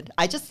 like- kid.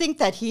 I just think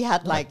that he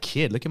had Like like.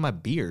 kid, look at my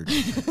beard.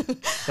 the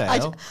I,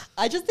 hell?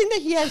 I just think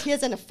that he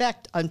has an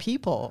effect on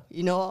people,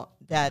 you know,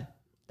 that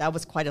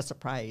was quite a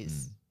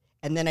surprise.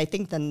 And then I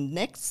think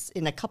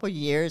in a couple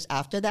years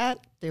after that,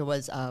 there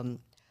was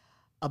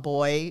a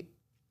boy,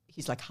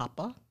 he's like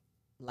Hapa,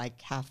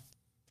 like half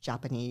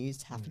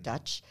Japanese, half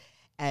Dutch.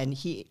 And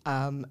he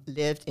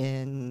lived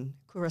in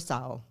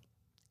Curacao.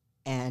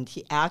 And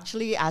he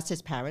actually asked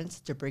his parents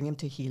to bring him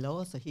to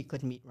Hilo so he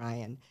could meet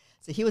Ryan.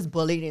 So he was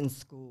bullied in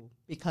school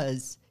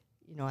because,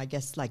 you know, I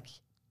guess like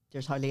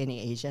there's hardly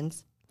any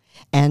Asians.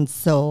 And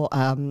so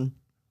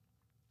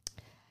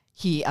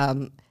he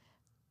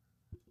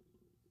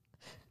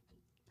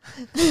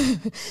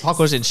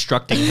Paco's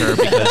instructing her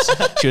because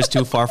she was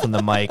too far from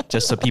the mic,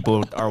 just so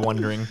people are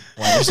wondering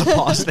why there's a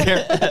pause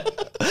there.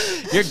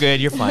 You're good.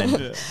 You're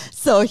fine.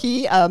 So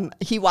he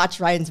watched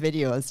Ryan's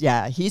videos.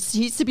 Yeah, he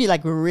used to be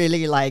like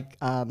really like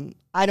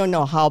I don't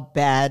know how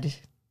bad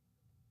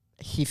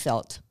he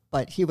felt,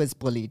 but he was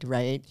bullied,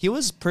 right? He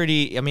was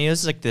pretty. I mean, it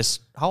was like this.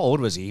 How old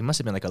was he? He must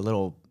have been like a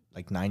little,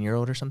 like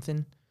 9-year-old or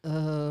something.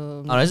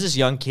 Oh, this is this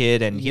young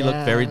kid, and he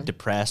looked very Yeah.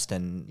 depressed,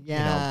 and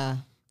Yeah,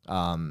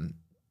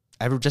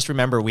 I just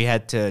remember we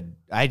had to.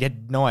 I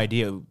had no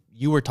idea.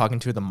 You were talking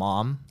to the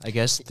mom, I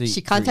guess. she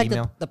through contacted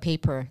email. the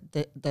paper.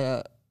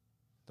 The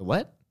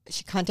what?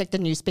 she contacted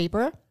the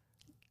newspaper.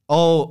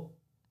 Oh,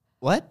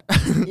 what?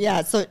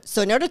 Yeah, so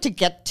in order to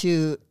get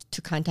to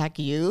contact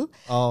you,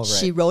 Oh, right.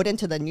 she wrote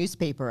into the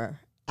newspaper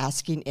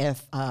asking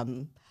if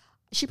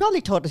she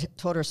probably told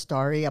her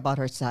story about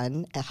her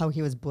son and how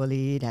he was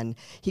bullied, and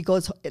he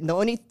goes. And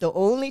the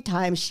only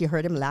time she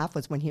heard him laugh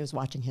was when he was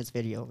watching his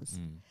videos,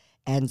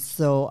 and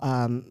so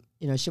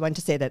you know, she wanted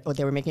to say that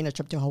they were making a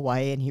trip to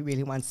Hawaii and he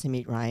really wants to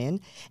meet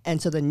Ryan,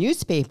 and so the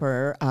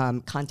newspaper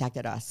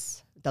contacted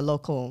us, the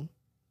local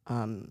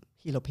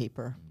Hilo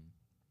paper.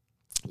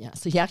 Yeah,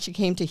 so he actually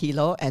came to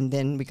Hilo, and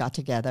then we got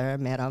together,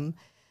 met him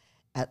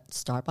at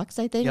Starbucks,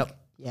 I think. Yep.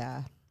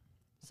 Yeah.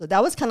 So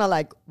that was kind of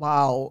like,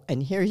 wow.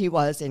 And here he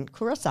was in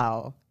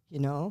Curacao, you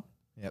know?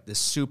 Yep, this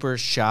super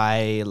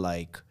shy,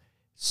 like,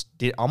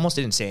 almost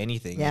didn't say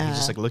anything. Yeah. He's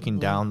just like looking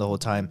down the whole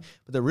time.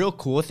 But the real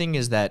cool thing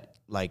is that,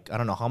 like, I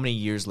don't know how many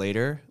years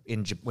later,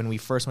 when we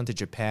first went to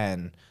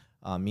Japan,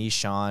 me,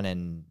 Sean,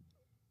 and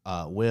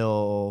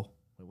Will,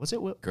 was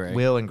it Will? Greg.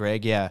 Will and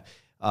Greg, yeah.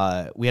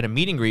 We had a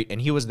meet and greet, and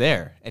he was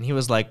there, and he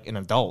was like an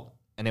adult.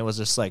 And it was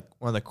just like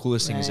one of the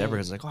coolest things ever.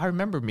 Right. It's like, oh, I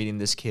remember meeting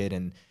this kid,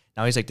 and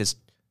now he's like this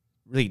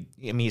really,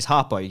 I mean, he's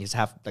Hapa. He's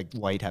half like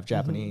white, half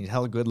Japanese.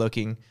 Hella good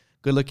looking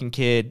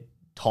kid,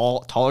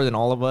 taller than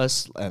all of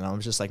us. And I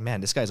was just like,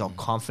 man, this guy's all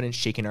confident,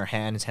 shaking our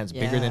hand. His hand's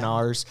bigger than Yeah.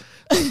 ours.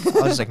 I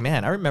was just like,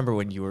 man, I remember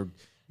when you were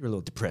a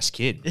little depressed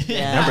kid.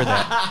 Remember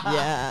that?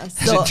 Yeah. As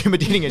So,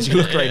 intimidating as you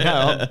look right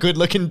now, good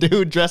looking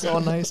dude, dressed all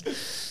nice.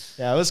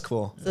 Yeah, it was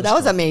cool. so that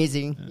was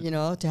amazing, you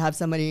know, to have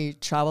somebody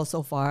travel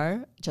so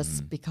far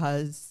just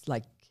because,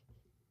 like,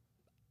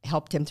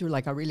 helped him through,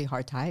 like, a really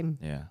hard time.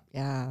 Yeah.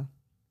 Yeah.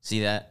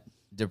 See that?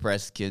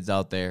 Depressed kids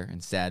out there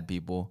and sad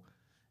people.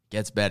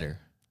 Gets better.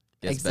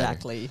 Gets better.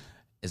 Exactly.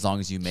 As long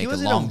as you make a was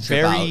in a long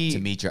trip out very- to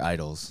meet your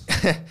idols.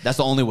 That's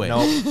the only way.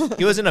 No,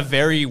 he was in a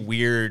very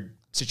weird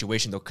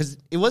situation though, because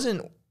it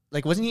wasn't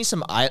like, wasn't he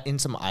in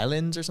some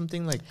islands or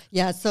something like?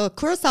 Yeah. So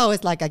Curacao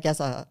is, like, I guess,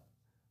 a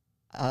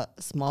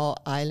small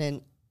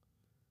island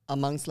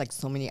amongst, like,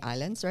 so many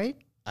islands, right?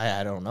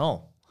 I don't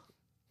know.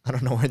 I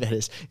don't know where that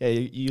is. Yeah,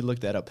 you look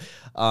that up.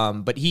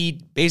 But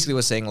he basically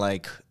was saying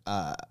like,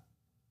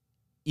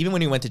 even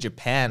when he went to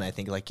Japan, I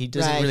think like he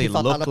doesn't Right, really he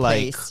felt out look of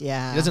like. place,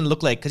 yeah. He doesn't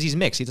look like because he's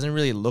mixed. He doesn't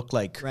really look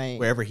like Right.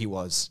 wherever he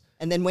was.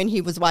 And then when he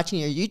was watching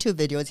your YouTube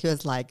videos, he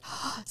was like,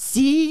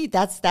 "See,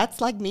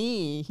 that's like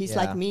me. He's Yeah.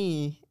 like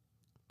me."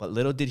 But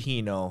little did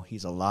he know,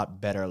 he's a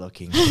lot better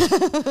looking.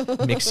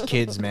 Mixed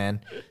kids, man.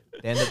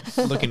 They end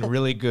up looking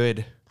really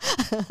good.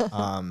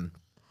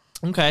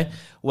 Okay.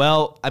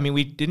 Well, I mean,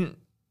 we didn't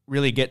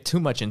really get too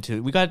much into it.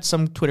 We got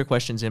some Twitter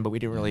questions in, but we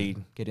didn't really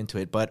get into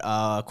it. But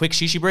quick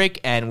shishi break,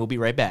 and we'll be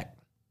right back.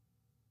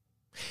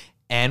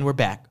 And we're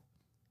back.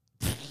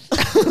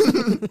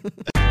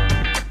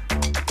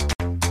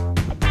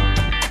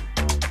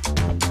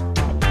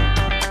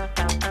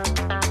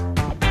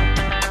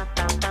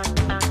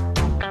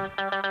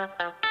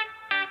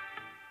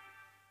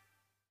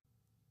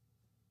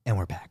 And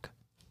we're back.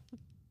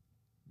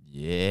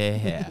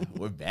 Yeah,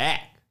 we're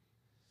back.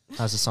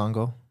 How's the song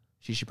go?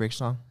 Shishi break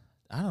song?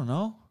 I don't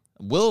know.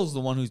 Will's the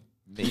one who's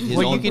made his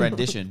Well, you own can-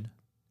 rendition.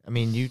 I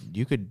mean,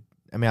 you could.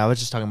 I mean, I was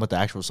just talking about the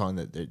actual song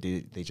that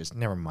they just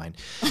never mind.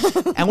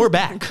 And we're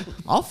back.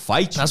 I'll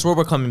fight you. That's where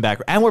we're coming back.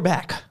 And we're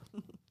back.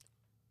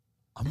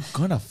 I'm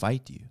gonna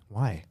fight you.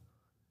 Why?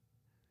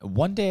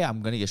 One day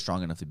I'm gonna get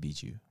strong enough to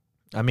beat you.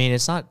 I mean,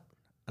 it's not.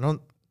 I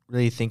don't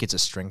really think it's a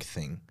strength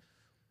thing.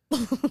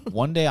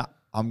 One day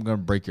I'm gonna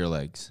break your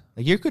legs.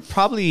 Like you could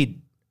probably.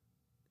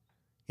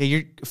 Yeah,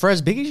 you're for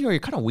as big as you are, you're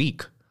kind of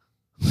weak.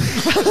 We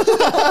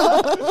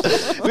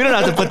don't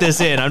have to put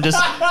this in. I'm just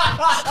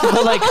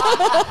but like,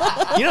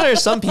 you know,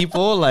 there's some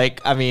people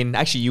like, I mean,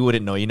 actually you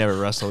wouldn't know, you never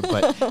wrestled,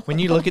 but when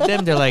you look at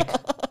them,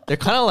 they're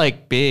kind of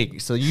like big,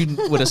 so you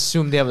would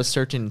assume they have a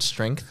certain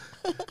strength,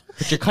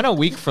 but you're kind of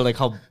weak for like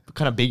how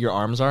kind of big your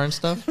arms are and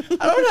stuff, I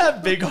don't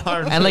have big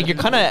arms. and like you're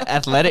kind of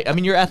athletic. I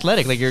mean, you're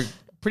athletic, like you're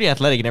pretty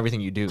athletic in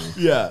everything you do,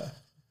 Yeah.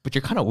 but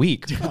you're kind of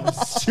weak.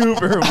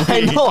 Super weak.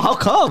 I know. How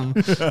come?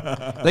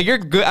 Like you're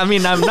good. I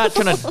mean, I'm not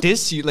trying to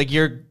diss you. Like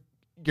you're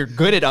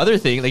good at other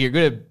things. Like you're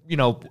good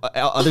at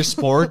other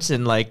sports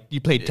and like you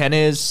play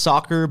tennis,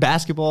 soccer,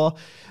 basketball,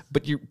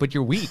 but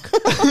you're weak.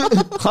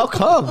 How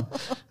come?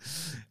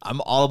 I'm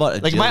all about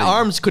agility. Like my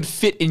arms could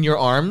fit in your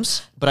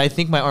arms, but I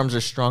think my arms are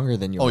stronger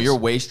than yours. Oh, you're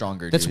way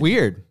stronger. That's dude.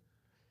 weird.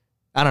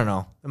 I don't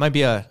know. It might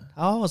be I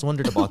always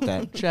wondered about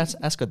that. Should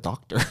ask a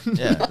doctor.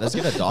 Yeah, let's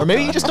get a doctor. Or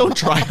maybe you just don't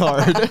try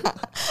hard.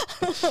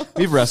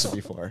 We've wrestled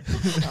before.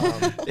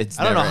 It's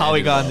I don't know never how we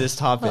ended got well. on this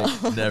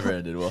topic. Never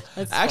ended well.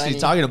 That's Actually, funny.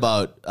 talking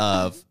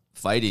about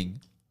fighting,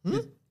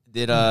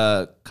 did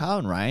Kyle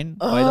and Ryan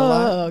fight a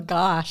lot? Oh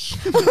gosh.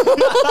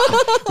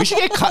 We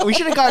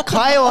should have got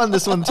Kyle on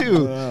this one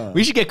too.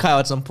 We should get Kyle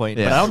at some point,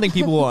 but Yeah. I don't think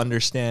people will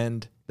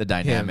understand The him.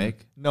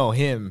 dynamic. No,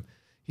 him.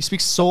 He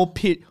speaks so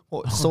pigeon.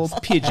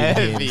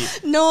 Heavy.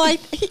 No, I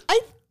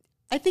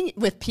think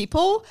with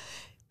people,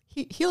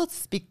 he'll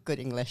speak good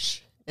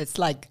English. It's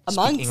like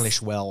amongst Speak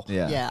English well.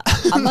 Yeah.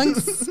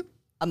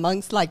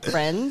 amongst like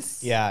friends.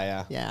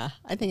 Yeah. Yeah,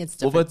 I think it's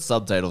We'll different. put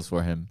subtitles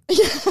for him.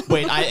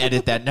 Wait, I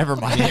edit that. Never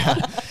mind.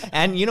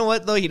 And you know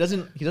what though? He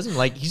doesn't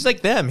like. He's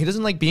like them. He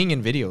doesn't like being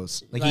in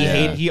videos. Like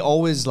Right. he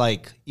always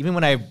like. Even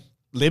when I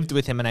lived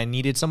with him and I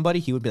needed somebody,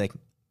 he would be like,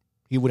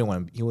 he wouldn't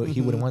want. He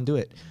wouldn't want to do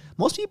it.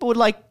 Most people would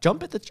like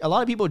jump at the. A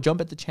lot of people would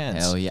jump at the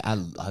chance. Hell yeah.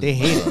 They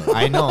hate it.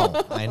 I know.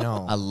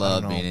 I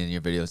love being in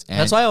your videos. And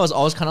That's why I was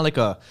always kind of like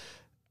a.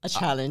 A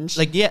challenge.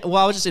 Like, yeah, well,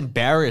 I was just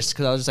embarrassed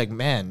because I was just like,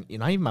 man,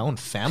 not even my own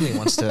family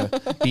wants to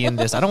be in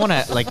this. I don't want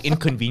to like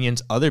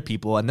inconvenience other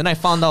people. And then I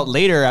found out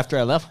later after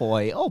I left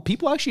Hawaii, oh,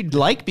 people actually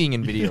like being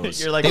in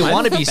videos. you're like, they my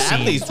want to be seen.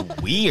 family's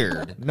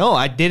weird. No,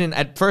 I didn't.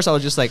 At first, I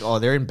was just like, oh,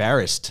 they're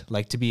embarrassed,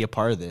 like to be a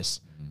part of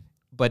this.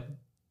 But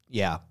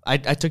yeah, I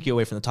took you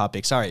away from the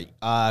topic. Sorry.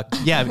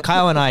 Yeah,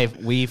 Kyle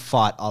and we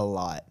fought a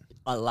lot.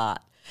 a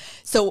lot.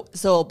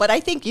 So, but I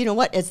think, you know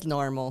what? It's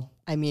normal.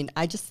 I mean,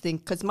 I just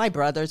think because my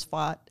brothers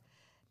fought,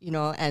 you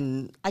know,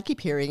 and I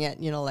keep hearing it,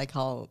 you know, like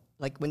how,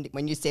 like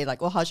when you say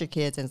like, oh, how's your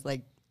kids? And it's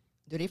like,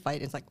 do they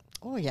fight? It's like,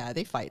 oh yeah,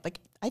 they fight. Like,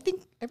 I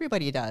think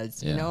everybody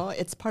does, Yeah. you know,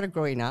 it's part of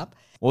growing up.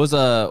 What was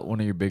one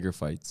of your bigger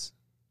fights,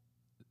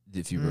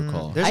 if you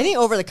recall? There's- I think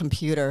over the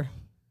computer.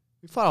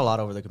 We fought a lot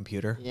over the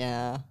computer.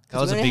 Yeah. That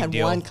was we a only big had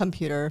deal. one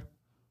computer.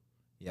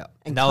 Yeah.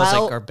 And And that was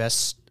Kyle- like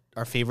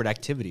our favorite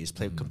activities,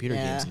 play computer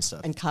Yeah. games and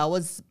stuff. And Kyle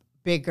was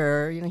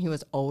bigger, you know, he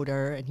was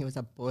older and he was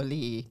a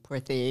bully, poor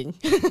thing.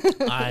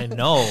 I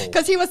know.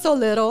 Because he was so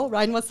little,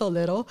 Ryan was so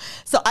little.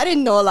 So I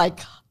didn't know like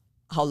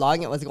how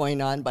long it was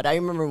going on. But I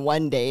remember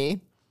one day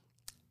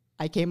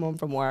I came home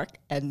from work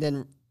and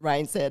then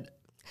Ryan said,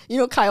 you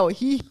know, Kyle,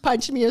 he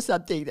punched me or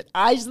something. That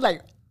I just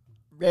like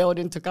railed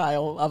into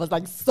Kyle. I was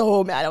like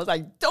so mad. I was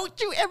like, don't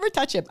you ever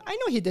touch him. I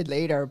know he did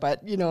later,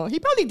 but you know, he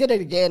probably did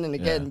it again and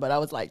again. Yeah. But I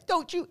was like,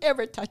 don't you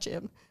ever touch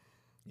him.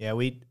 Yeah,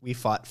 we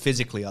fought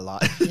physically a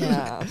lot.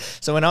 Yeah.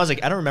 So when I was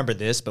like, I don't remember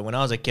this, but when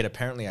I was a kid,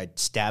 apparently I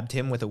stabbed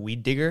him with a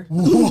weed digger.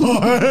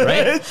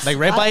 Right? Like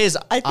right by his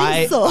I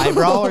think so.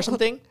 eyebrow or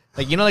something.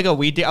 Like, you know, like a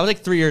weed digger. I was like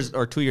 3 years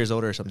or 2 years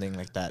older or something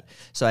like that.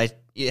 So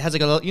it has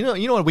like a little, you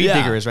know what a weed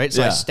digger is, right?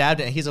 So I stabbed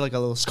it and he's like a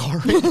little scar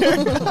right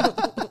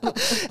there.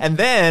 And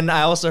then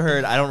I also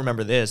heard, I don't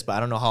remember this, but I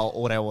don't know how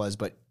old I was,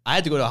 but I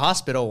had to go to the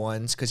hospital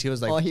once because he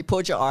was like, he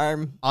pulled your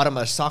arm, out of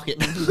my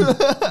socket.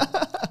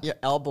 your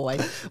elbow.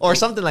 Or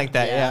something like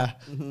that, yeah.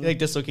 Mm-hmm. He like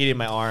dislocated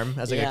my arm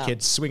as like a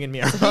kid swinging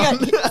me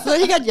around. So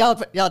he got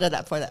yelled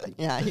at for that.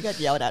 Yeah, he got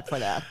yelled at for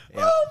that. Yeah.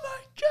 Oh my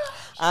gosh.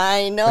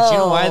 I know. But you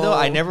know why though?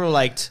 I never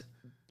liked,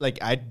 like,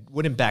 I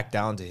wouldn't back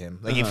down to him.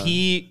 Like if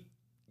he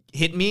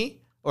hit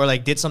me or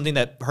like did something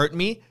that hurt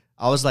me,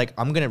 I was like,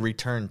 I'm gonna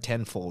return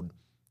tenfold.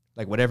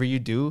 Like whatever you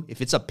do,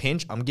 if it's a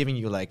pinch, I'm giving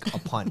you like a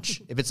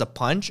punch. If it's a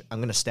punch, I'm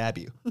gonna stab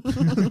you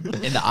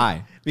In the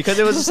eye. because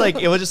it was just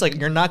like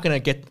you're not gonna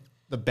get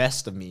the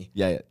best of me.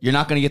 Yeah, you're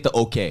not gonna get the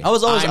okay. I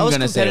was gonna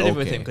say competitive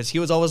with okay. him because he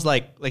was always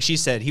like she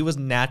said, he was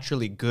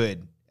naturally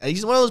good.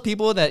 He's one of those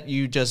people that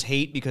you just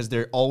hate because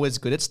they're always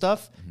good at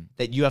stuff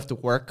that you have to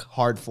work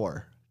hard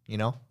for. You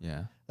know,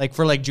 Yeah. like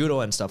for like judo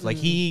and stuff. Like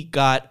he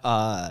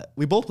got,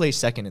 we both placed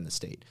second in the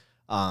state.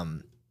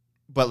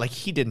 But like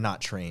he did not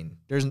train.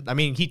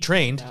 He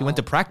trained. He went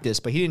to practice,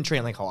 but he didn't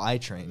train like how I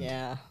trained.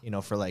 Yeah. You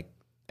know, for like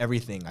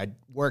everything. I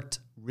worked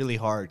really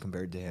hard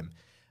compared to him.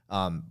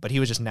 But he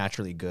was just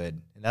naturally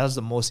good. And that was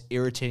the most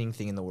irritating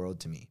thing in the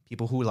world to me.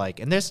 People who like,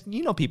 and there's,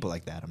 people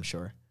like that, I'm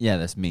sure. Yeah,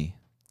 that's me.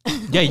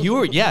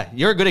 You're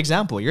a good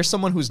example. You're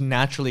someone who's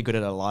naturally good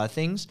at a lot of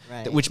things,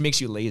 Right. which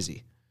makes you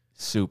lazy.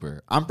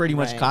 Super. I'm pretty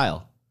much Right.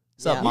 Kyle.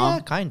 What's up, Yeah. Mom?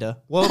 Yeah, kinda.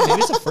 Well,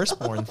 maybe it's a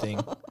firstborn thing.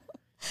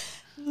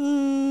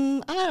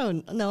 I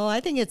don't know. I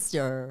think it's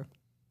your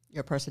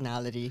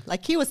personality.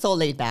 Like he was so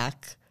laid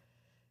back.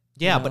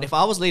 Yeah, but if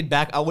I was laid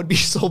back, I would be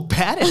so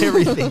bad at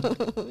everything.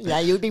 Yeah,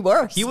 you'd be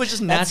worse. He was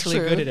just That's naturally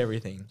true. good at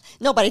everything.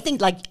 No, but I think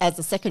like as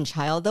a second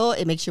child though,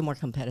 it makes you more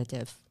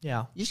competitive.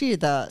 Yeah. Usually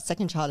the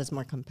second child is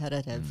more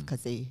competitive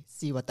because they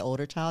see what the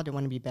older child, they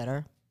want to be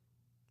better.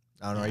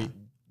 I don't know.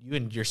 You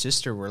and your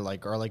sister are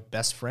like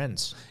best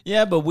friends.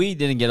 Yeah, but we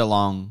didn't get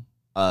along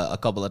a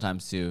couple of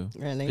times too.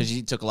 Really? Because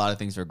she took a lot of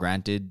things for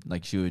granted.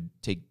 Like she would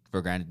take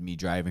for granted me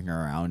driving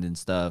her around and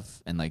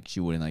stuff, and like she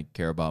wouldn't like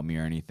care about me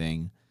or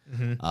anything.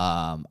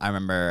 I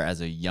remember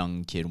as a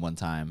young kid one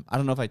time. I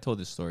don't know if I told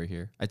this story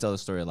here. I tell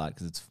this story a lot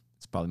because it's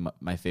probably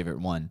my favorite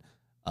one.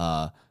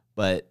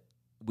 But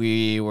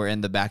we were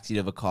in the backseat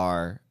of a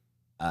car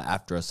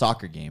after a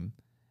soccer game,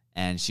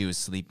 and she was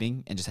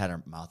sleeping and just had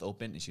her mouth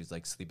open, and she was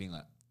like sleeping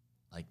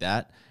like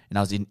that. And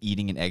I was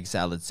eating an egg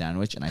salad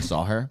sandwich, and I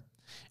saw her,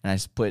 and I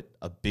just put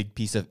a big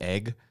piece of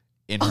egg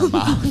in her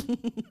mouth,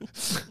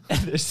 and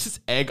there's this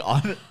egg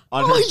on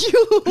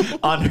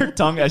her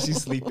tongue as she's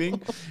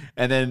sleeping,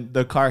 and then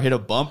the car hit a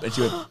bump, and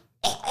she went.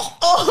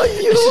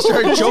 She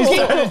started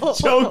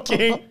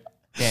choking.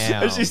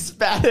 Damn. And she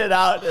spat it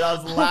out, and I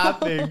was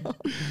laughing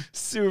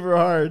super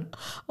hard.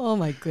 Oh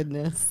my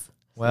goodness.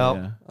 Well,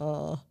 Yeah.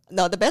 Oh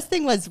no, the best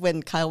thing was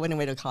when Kyle went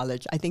away to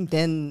college. I think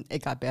then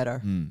it got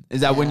better.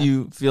 Is that when Yeah.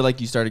 you feel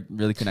like you started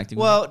really connecting?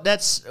 well,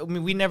 that's. I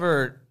mean,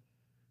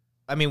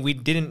 we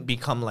didn't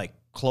become like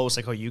close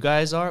like how you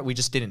guys are. We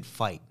just didn't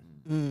fight.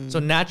 So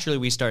naturally,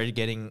 we started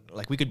getting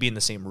like we could be in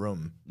the same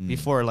room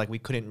before. Like we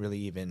couldn't really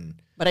even.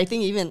 But I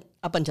think even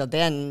up until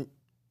then,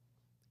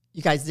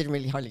 you guys didn't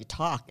really hardly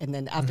talk. And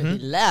then after he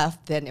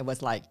left, then it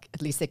was like,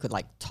 at least they could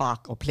like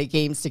talk or play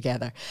games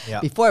together.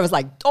 Yeah. Before it was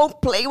like, don't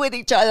play with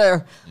each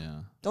other. Yeah.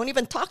 Don't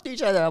even talk to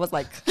each other. I was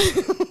like,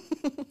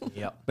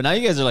 Yeah. But now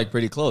you guys are like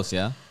pretty close,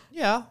 yeah?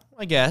 Yeah,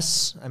 I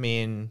guess. I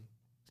mean,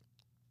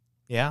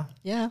 yeah.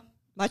 yeah,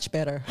 much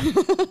better.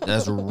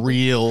 That's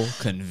real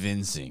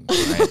convincing.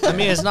 Right? I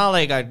mean, it's not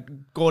like I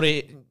go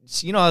to,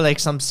 like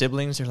some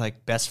siblings are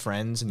like best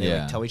friends and they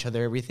Yeah. like tell each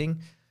other everything.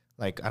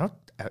 Like I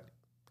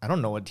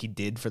don't know what he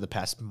did for the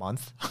past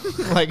month.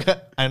 Like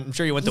I'm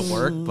sure he went to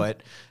work,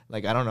 but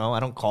like I don't know. I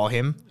don't call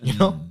him,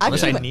 unless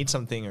Actually, I need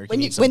something or he when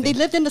needs when something. they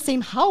lived in the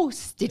same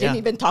house, they didn't Yeah.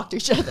 even talk to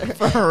each other.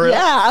 For real?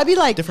 Yeah, I'd be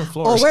like, Different oh,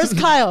 floors. where's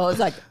Kyle? It's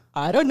like,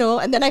 I don't know.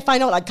 And then I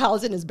find out like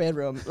Kyle's in his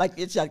bedroom. Like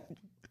it's like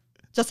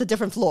just a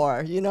different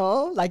floor,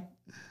 Like,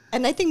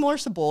 and I think more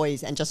so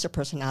boys and just their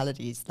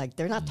personalities. Like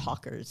they're not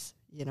talkers,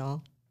 Yeah.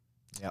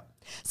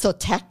 So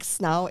text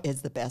now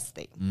is the best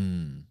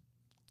thing.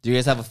 Do you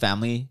guys have a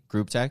family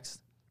group text?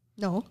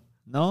 No.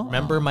 No?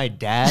 Remember, my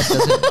dad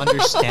doesn't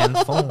understand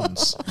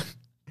phones.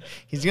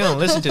 He's gonna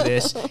listen to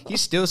this. He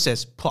still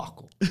says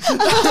Paco.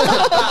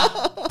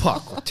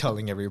 Paco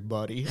telling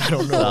everybody. I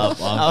don't know.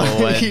 Stop,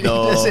 Uncle He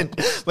Wendell.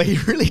 doesn't, but he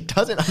really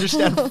doesn't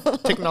understand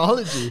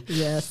technology.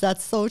 Yes,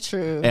 that's so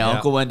true. Hey,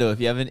 Uncle Wendell, if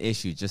you have an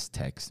issue, just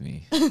text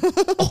me.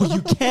 Oh,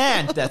 you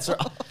can't. That's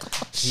right.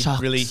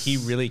 He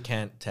really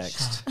can't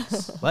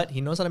text, but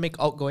he knows how to make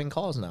outgoing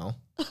calls now.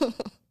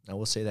 I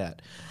will say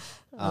that.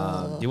 Do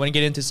you want to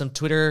get into some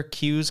Twitter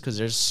cues? Because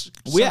there's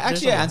We there's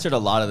actually answered a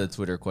lot of the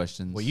Twitter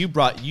questions. Well, you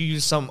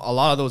used a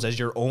lot of those as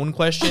your own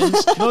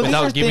questions are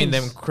without giving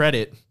things- them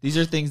credit. These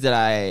are things that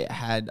I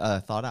had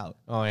thought out.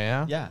 Oh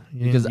yeah, Yeah,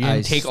 because because I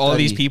I take all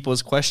these study-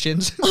 people's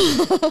questions.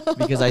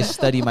 Because I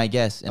study my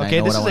guests. And I Okay,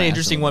 know this what I is wanna an ask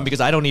interesting them one about.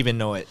 because I don't even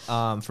know it.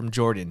 From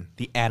Jordan,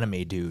 the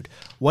anime dude.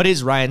 What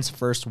is Ryan's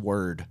first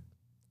word?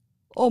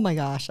 Oh my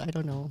gosh, I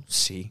don't know.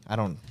 See, I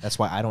don't. That's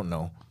why I don't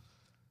know.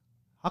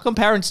 How come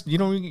parents? You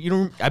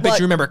don't. I bet What?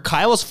 you remember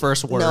Kyle's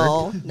first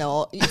word.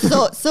 No.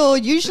 So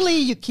usually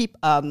you keep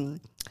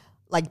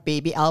like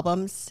baby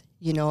albums.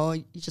 You know,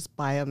 you just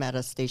buy them at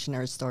a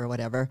stationery store or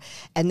whatever,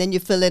 and then you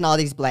fill in all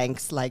these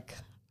blanks, like,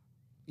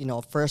 you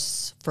know,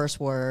 first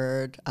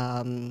word,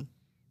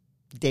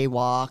 day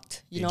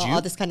walked, you Did know, you?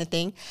 all this kind of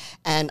thing.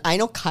 And I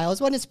know Kyle's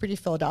one is pretty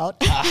filled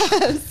out.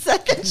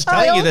 Second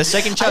child, telling you, the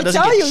second child I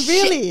doesn't tell get you,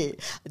 shit. really,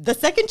 the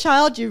second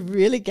child, you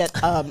really get.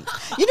 You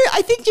know,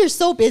 I think you're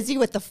so busy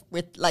with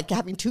like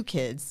having two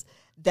kids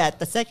that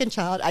the second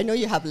child. I know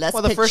you have less.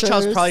 Well, the first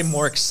child's pictures. probably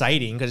more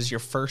exciting because it's your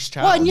first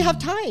child. Well, and you have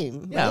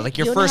time. Yeah, right? like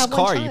your You only first have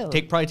one car, you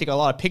child. probably take a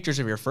lot of pictures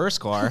of your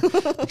first car.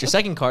 But your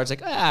second car, it's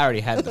like, I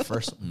already had the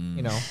first,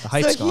 you know, the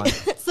height's So, gone.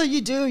 so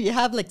you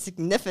have like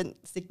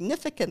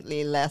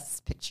significantly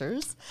less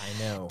pictures.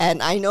 I know.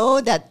 And I know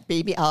that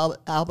baby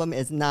album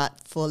is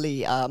not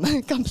fully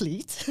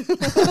complete.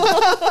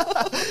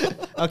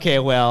 Okay,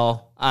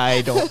 well,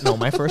 I don't know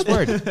my first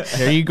word.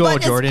 There you go,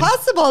 But Jordan. it's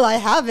possible I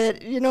have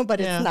it, you know, but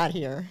Yeah. it's not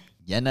here.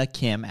 Yenna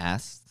Kim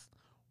asks,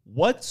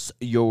 "What's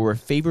your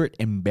favorite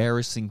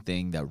embarrassing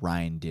thing that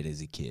Ryan did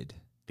as a kid?"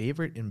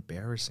 Favorite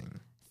embarrassing.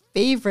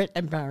 Favorite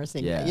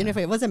embarrassing. Yeah. You know, if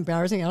it was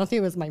embarrassing, I don't think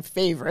it was my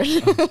favorite.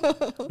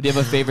 Do you have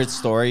a favorite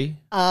story?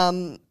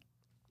 No,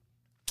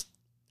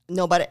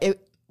 but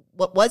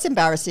what was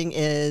embarrassing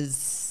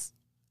is,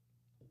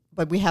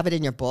 but we have it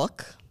in your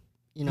book,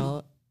 you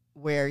know,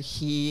 where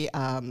he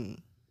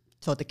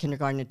told the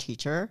kindergarten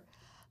teacher,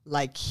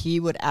 like he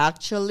would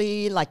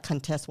actually like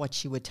contest what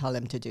she would tell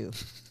him to do,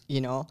 you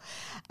know?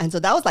 And so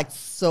that was like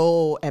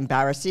so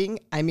embarrassing.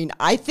 I mean,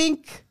 I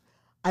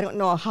don't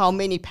know how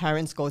many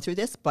parents go through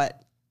this,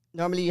 but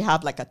normally you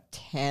have like a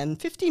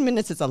 15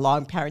 minutes is a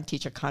long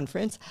parent-teacher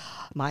conference.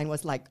 Mine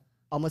was like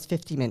almost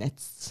 50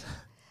 minutes.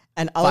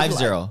 And I was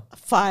 5-0.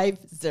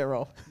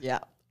 5-0, yeah.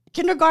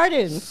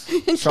 Kindergarten.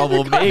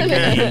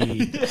 Troublemaker.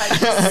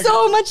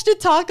 So much to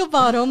talk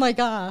about. Oh my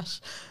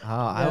gosh.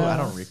 I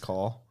don't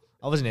recall.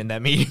 I wasn't in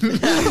that meeting.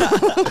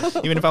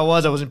 Even if I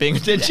was, I wasn't paying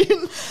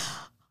attention.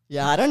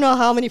 Yeah, I don't know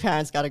how many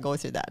parents got to go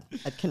through that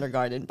at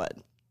kindergarten, but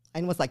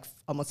mine was like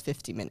almost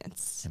 50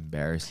 minutes.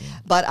 Embarrassing.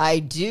 But I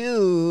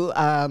do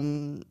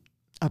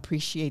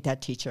appreciate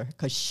that teacher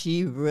because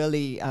she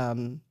really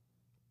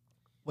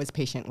was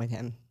patient with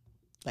him.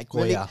 Like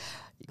really,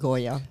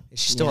 Goya. Is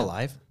she still Yeah.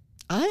 alive?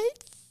 I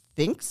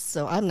think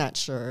so. I'm not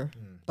sure,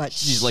 but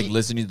She's like she-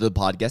 listening to the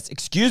podcast.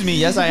 Excuse me.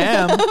 Yes, I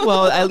am.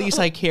 Well, at least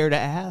I care to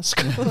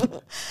ask.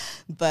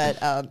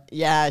 But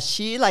yeah,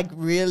 she like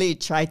really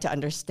tried to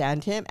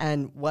understand him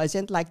and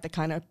wasn't like the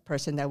kind of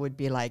person that would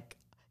be like,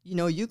 you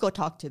know, you go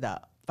talk to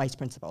the vice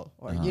principal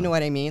or you know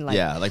what I mean? Like,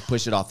 Yeah, like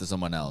push it off to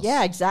someone else.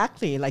 yeah,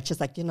 exactly. Like just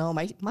like, you know,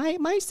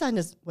 my son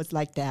was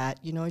like that.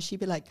 You know, she'd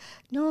be like,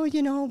 no,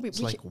 you know, we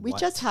like we what?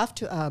 just have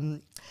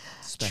to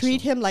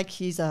treat him like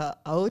he's a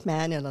old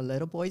man in a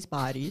little boy's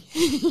body.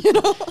 You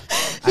know,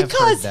 heard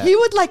because that. he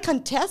would like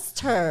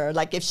contest her.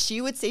 Like if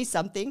she would say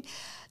something,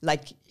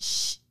 like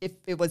if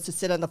it was to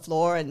sit on the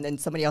floor and then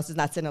somebody else is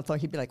not sitting on the floor,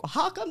 he'd be like, well,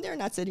 how come they're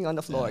not sitting on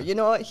the floor? You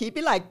know, he'd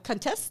be like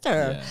contest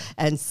her. Yeah.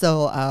 And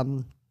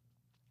so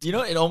You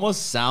know, it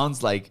almost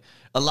sounds like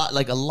a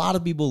lot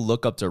of people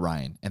look up to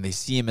Ryan and they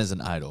see him as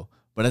an idol.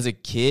 But as a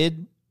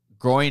kid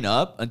growing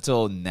up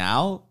until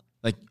now,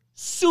 like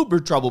super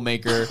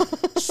troublemaker,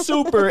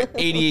 super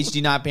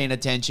ADHD, not paying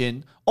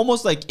attention.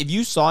 Almost like if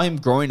you saw him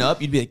growing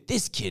up, you'd be like,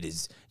 this kid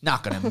is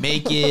not going to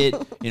make it.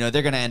 You know,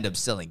 they're going to end up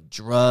selling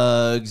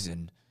drugs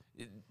and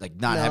like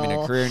not having a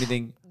No. career or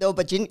anything. no,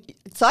 but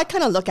so I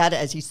kind of look at it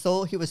as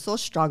he was so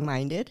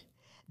strong-minded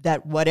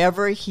that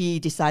whatever he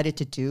decided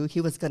to do,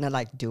 he was going to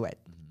like do it.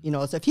 You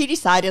know, so if he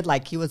decided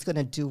like he was going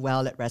to do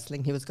well at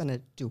wrestling, he was going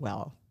to do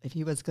well. If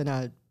he was going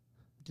to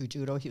do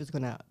judo, he was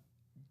going to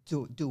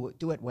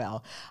do it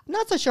well. I'm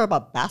not so sure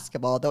about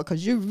basketball though,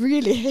 because you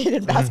really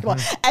hated basketball,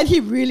 and he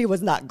really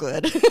was not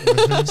good.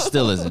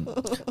 Still isn't.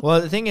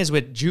 Well, the thing is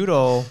with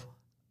judo,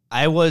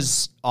 I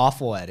was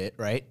awful at it,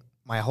 right?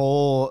 My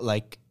whole,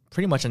 like,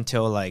 pretty much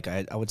until, like,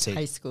 I would say...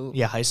 High school.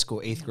 Yeah, high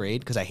school, 8th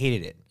grade, because I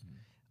hated it.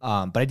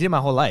 But I did it my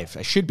whole life.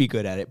 I should be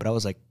good at it, but I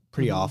was, like,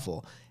 pretty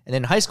awful. And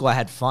then in high school, I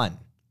had fun.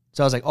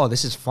 So I was like, oh,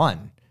 this is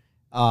fun.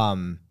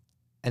 And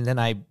then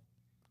I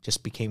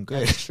just became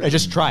good. I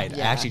just tried. I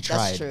actually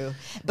tried. That's true.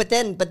 But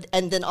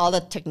then all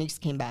the techniques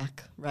came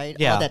back, right?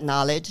 Yeah. All that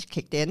knowledge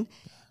kicked in,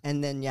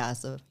 and then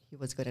so he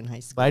was good in high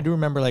school. But I do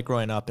remember, like,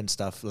 growing up and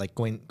stuff, like,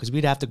 going... Because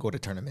we'd have to go to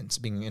tournaments,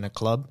 being in a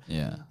club.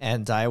 Yeah.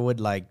 And I would,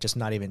 like, just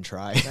not even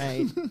try.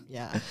 Right.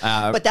 Yeah.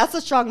 Uh, but that's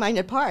the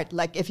strong-minded part.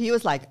 Like if he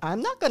was like,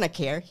 I'm not gonna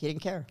care, he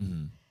didn't care.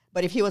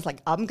 But if he was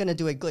like, I'm gonna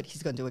do it good,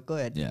 he's gonna do it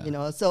good. Yeah. You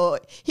know, so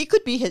he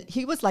could be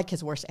he was like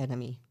his worst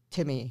enemy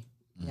to me.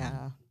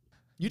 Yeah.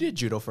 You did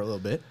judo for a little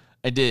bit.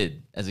 I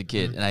did as a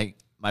kid, and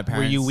my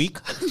parents. Were you weak?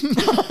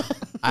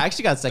 I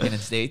actually got second in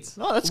states.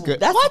 No, that's good.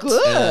 That's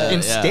good.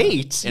 In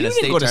states? In You a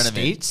didn't state go to tournament.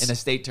 states? In a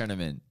state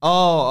tournament.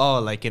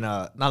 Oh, like in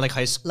a not like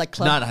high school. Like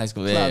club. Not high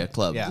school. Yeah,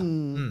 club. yeah, club.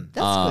 Yeah.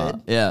 That's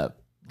good. Yeah.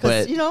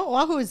 Because But you know,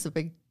 Oahu is a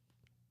big.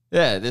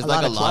 yeah, there's a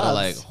like lot a of lot of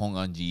clubs. like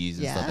Honganjis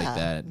and stuff like Yeah,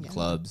 that and yeah.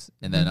 clubs.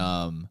 And then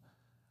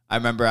I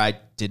remember I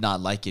did not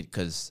like it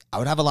because I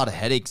would have a lot of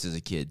headaches as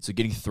a kid. So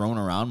getting thrown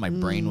around, my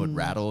brain would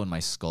rattle in my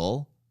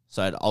skull.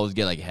 So I'd always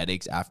get like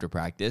headaches after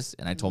practice.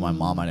 And I told my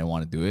mom I didn't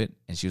want to do it.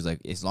 And she was like,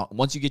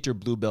 once you get your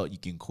blue belt, you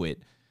can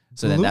quit.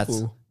 So then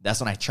Ooh. that's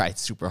when I tried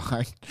super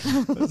hard.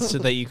 so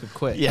that you could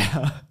quit.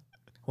 Yeah.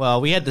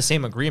 Well, we had the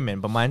same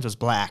agreement, but mine was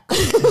black.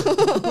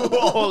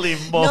 Holy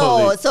moly.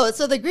 No,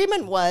 so the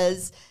agreement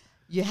was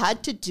you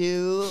had to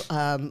do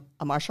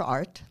a martial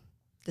art.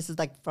 This is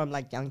like from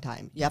like young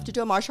time. You have to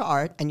do a martial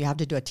art and you have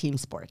to do a team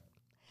sport.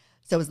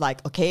 So it was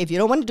like, okay, if you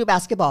don't want to do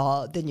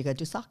basketball, then you got to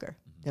do soccer.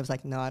 It was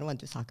like, no, I don't want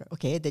to do soccer.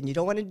 Okay, then you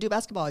don't want to do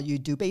basketball, you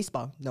do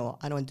baseball. No,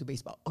 I don't want to do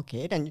baseball.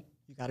 Okay, then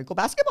you got to go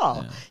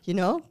basketball, you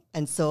know?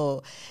 And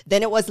so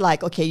then it was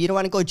like, okay, you don't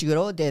want to go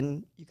judo,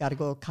 then you got to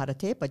go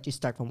karate, but you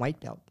start from white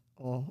belt.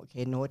 Oh,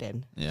 okay, no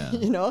then. Yeah.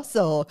 You know,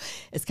 so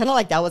it's kind of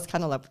like that was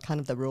kind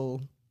of the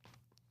rule.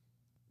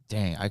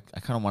 Dang, I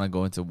kind of want to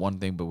go into one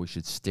thing, but we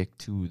should stick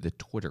to the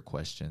Twitter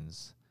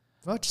questions.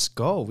 Well, just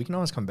go. We can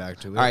always come back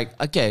to it. All right,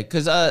 okay,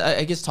 because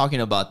I guess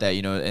talking about that,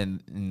 you know,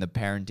 in the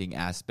parenting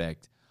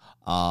aspect,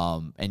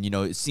 and, you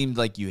know, it seemed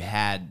like you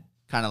had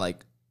kind of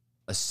like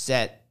a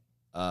set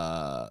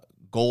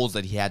goals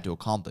that he had to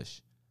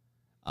accomplish.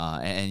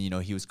 And, you know,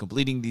 he was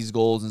completing these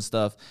goals and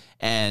stuff.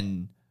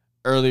 And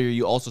earlier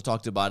you also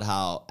talked about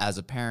how as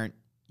a parent,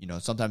 you know,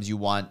 sometimes you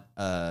want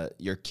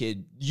your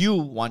kid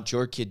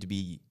to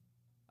be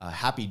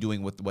happy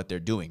doing what they're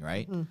doing,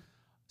 right?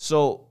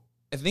 So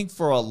I think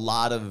for a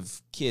lot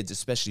of kids,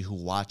 especially who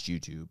watch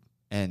YouTube,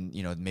 and,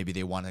 you know, maybe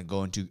they want to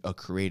go into a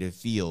creative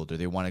field or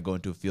they want to go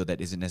into a field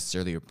that isn't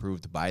necessarily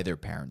approved by their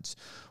parents,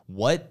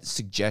 what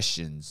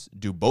suggestions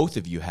do both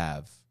of you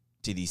have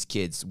to these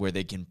kids where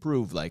they can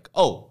prove like,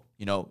 oh,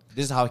 you know,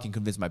 this is how I can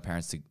convince my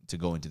parents to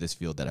go into this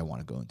field that I want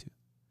to go into?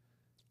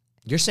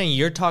 You're saying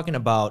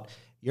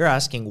you're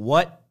asking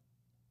what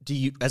do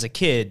you, as a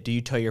kid, do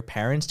you tell your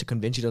parents to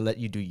convince you to let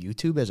you do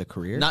YouTube as a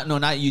career? Not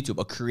YouTube,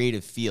 a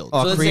creative field.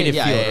 Oh, let's creative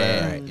say- field,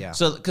 yeah. right, yeah.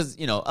 So, because,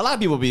 you know, a lot of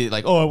people be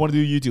like, oh, I want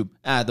to do YouTube.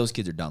 Those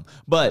kids are dumb.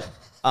 But,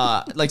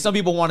 like, some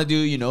people want to do,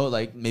 you know,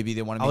 like, maybe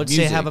they want to I make would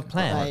music. say have a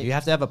plan. Right. You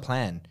have to have a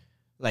plan.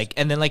 Like,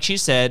 and then like she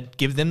said,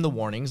 give them the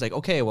warnings. Like,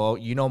 okay, well,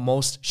 you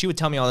know, she would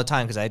tell me all the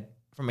time, because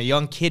from a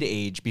young kid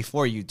age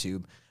before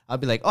YouTube, I'd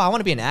be like, oh, I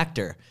want to be an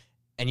actor.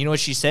 And you know what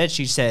she said?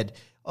 She said,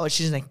 oh,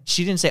 she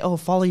didn't say, oh,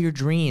 follow your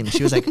dreams.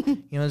 She was like, you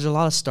know, there's a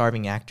lot of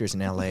starving actors in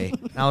LA.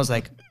 And I was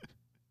like,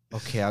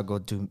 okay, I'll go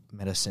do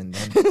medicine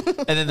then.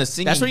 And then the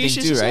singing That's what you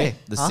thing should too, say. right?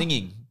 The Huh?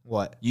 singing.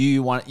 What?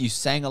 You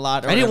sang a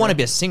lot. Or I didn't want to whatever?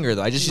 be a singer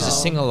though. I just used to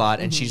sing a lot,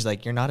 and she's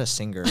like, "You're not a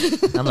singer."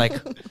 And I'm like,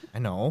 "I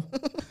know."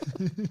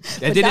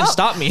 That didn't Now-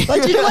 stop me.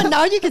 But you know what?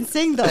 Now you can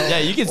sing though. Yeah,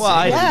 you can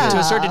Well, sing.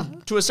 Yeah.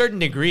 to a certain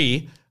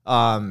degree,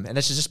 and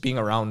that's just being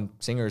around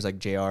singers like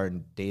JR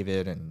and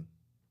David, and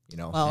you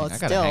know, Well, I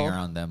gotta still. hang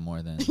around them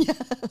more than.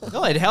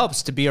 no, it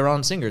helps to be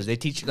around singers. They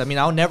teach. I mean,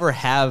 I'll never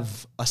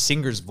have a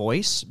singer's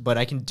voice, but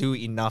I can do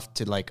enough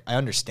to like I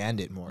understand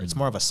it more. It's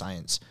more of a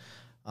science.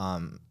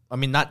 I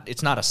mean,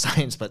 it's not a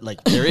science, but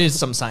like there is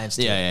some science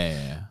to it.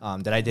 Yeah.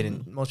 That I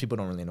didn't. Most people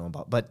don't really know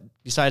about. But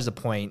besides the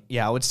point,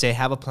 yeah, I would say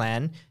have a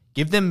plan.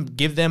 Give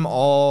them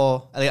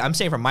all. I'm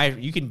saying from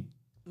you can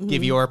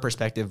give your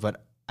perspective,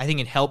 but I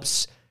think it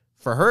helps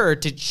for her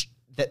to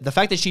the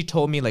fact that she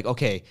told me like,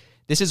 okay,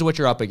 this is what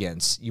you're up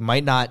against. You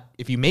might not,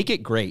 if you make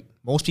it great.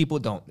 Most people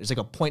don't. There's like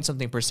a point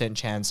something %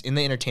 chance in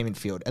the entertainment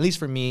field. At least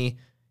for me,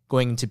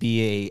 going to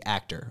be a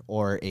actor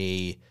or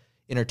a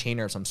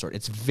entertainer of some sort.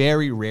 It's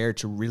very rare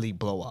to really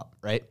blow up,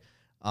 right?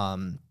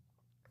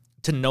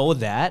 To know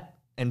that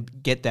and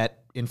get that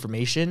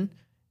information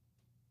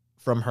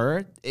from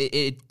her,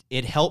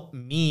 it helped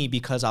me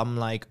because I'm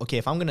like, okay,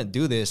 if I'm gonna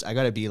do this, I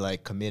gotta be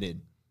like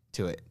committed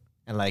to it,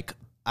 and like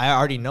I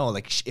already know,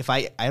 like if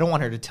I don't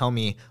want her to tell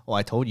me, oh,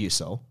 I told you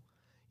so,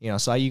 you know,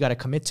 so you gotta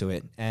commit to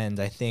it, and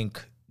I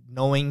think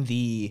knowing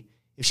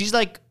if she's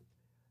like,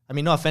 I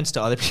mean, no offense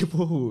to other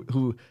people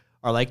who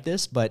are like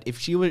this, but if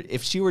she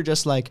were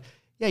just like,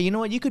 yeah, you know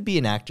what, you could be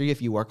an actor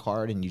if you work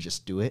hard and you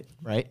just do it,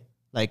 right?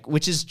 Like,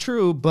 which is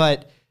true,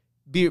 but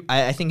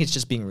I think it's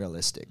just being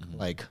realistic.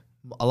 Like,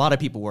 a lot of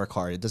people work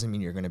hard. It doesn't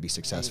mean you're going to be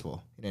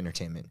successful in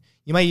entertainment.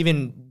 You might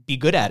even be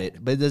good at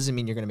it, but it doesn't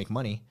mean you're going to make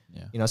money.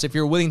 Yeah. You know, so if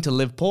you're willing to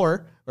live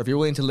poor, or if you're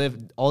willing to live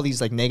all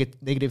these like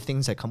negative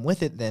things that come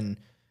with it, then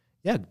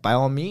yeah, by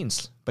all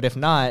means. But if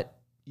not,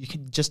 you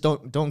can just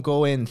don't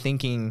go in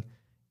thinking,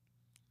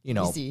 you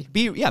know, Easy.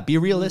 be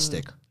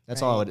realistic.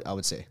 That's all right. I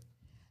would say.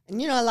 And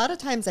you know, a lot of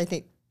times I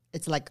think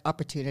it's like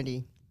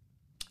opportunity,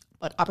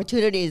 but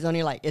opportunity is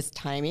only like it's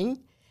timing,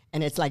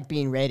 and it's like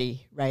being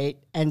ready, right?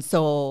 And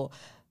so,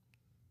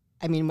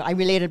 I mean, I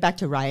related back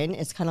to Ryan.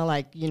 It's kind of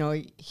like, you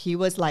know, he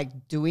was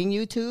like doing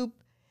YouTube,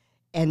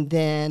 and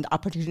then the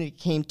opportunity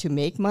came to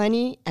make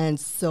money, and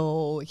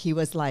so he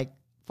was like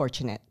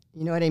fortunate.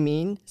 You know what I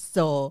mean?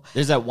 So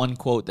There's that one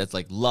quote that's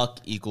like luck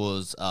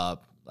equals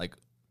like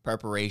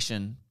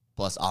preparation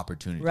plus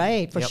opportunity.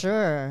 right, for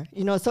sure.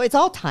 You know, so it's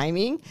all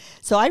timing.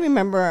 So I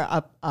remember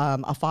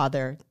a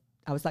father.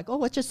 I was like, "Oh,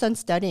 what's your son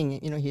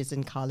studying?" You know, he's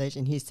in college,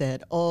 and he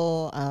said,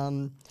 "Oh,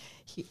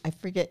 I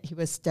forget. He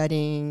was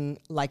studying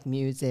like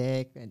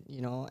music, and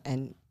you know,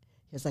 and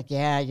he was like,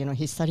 yeah, you know,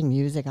 he's studying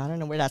music. I don't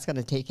know where that's going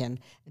to take him,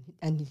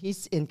 and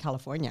he's in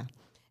California."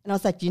 And I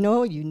was like, you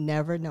know, you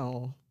never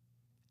know.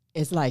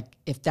 It's like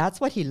if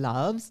that's what he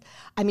loves.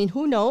 I mean,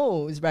 who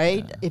knows,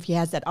 right? Yeah. If he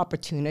has that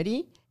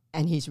opportunity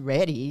and he's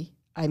ready,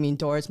 I mean,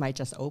 doors might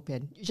just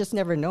open. You just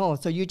never know.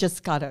 So you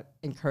just gotta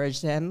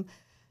encourage them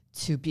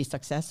to be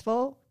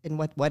successful in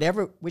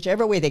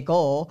whichever way they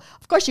go.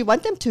 Of course, you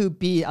want them to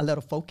be a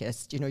little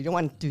focused. You know, you don't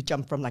want to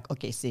jump from like,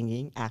 okay,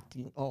 singing,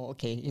 acting. Oh,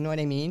 okay, you know what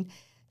I mean?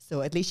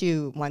 So at least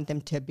you want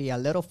them to be a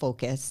little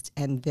focused,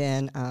 and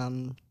then.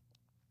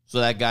 So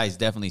that guy's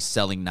definitely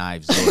selling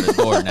knives door to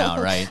door now,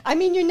 right? I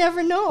mean, you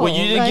never know. Well,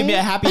 you didn't give me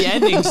a happy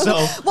ending, so.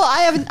 Well,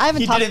 I haven't.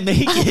 He didn't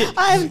make it.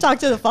 I haven't talked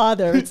to the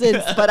father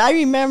since, but I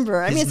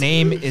remember. His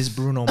name is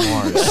Bruno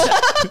Mars.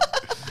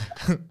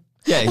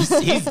 Yeah,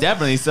 he's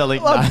definitely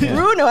selling. Well,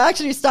 Bruno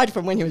actually started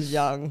from when he was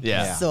young.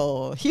 Yeah.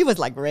 So he was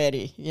like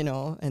ready, you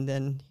know, and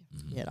then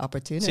he had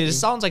opportunity. See, this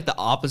sounds like the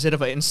opposite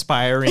of an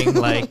inspiring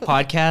like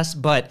podcast,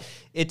 but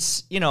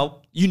it's, you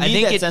know, you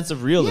need that sense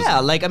of realism. Yeah,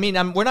 like I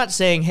mean, we're not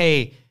saying,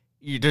 hey,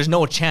 there's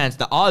no chance.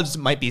 The odds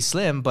might be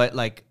slim, but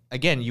like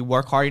again, you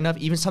work hard enough.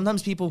 Even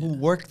sometimes people who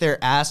work their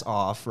ass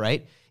off,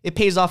 right? It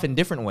pays off in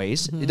different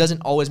ways. It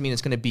doesn't always mean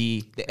it's going to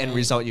be the end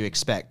result you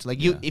expect. Like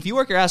if you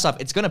work your ass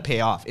off, it's going to pay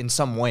off in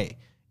some way.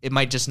 It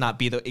might just not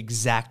be the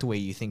exact way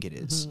you think it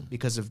is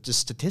because of just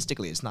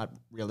statistically, it's not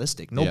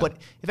realistic. Nobody,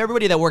 if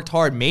everybody that worked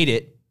hard made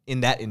it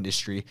in that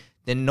industry,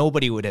 then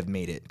nobody would have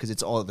made it because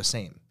it's all the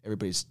same.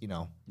 Everybody's, you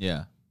know.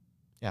 Yeah.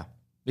 Yeah.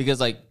 Because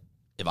like,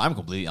 if I'm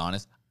completely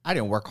honest, I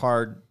didn't work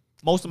hard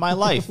most of my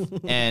life.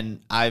 And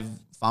I've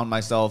found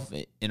myself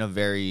in a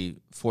very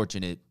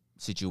fortunate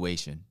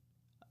situation.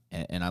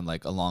 And I'm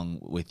like along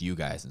with you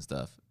guys and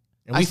stuff.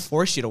 And we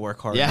force you to work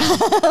hard. Yeah.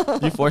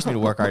 You force me to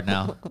work hard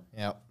now.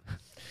 Yep.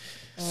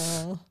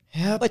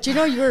 Yeah. But you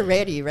know, you were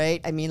ready,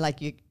 right? I mean, like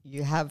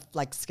you have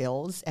like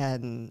skills,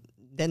 and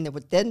then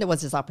there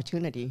was this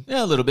opportunity.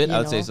 Yeah, a little bit. I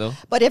would say so.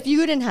 But if you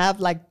didn't have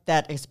like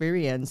that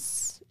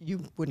experience,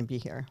 you wouldn't be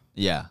here.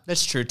 Yeah.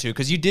 That's true too,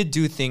 because you did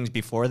do things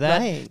before that,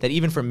 right. That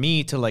even for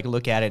me to like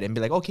look at it and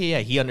be like, okay, yeah,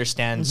 he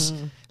understands.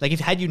 Like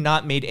had you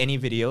not made any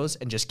videos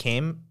and just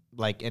came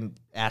like and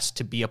asked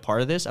to be a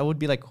part of this, I would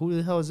be like, who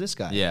the hell is this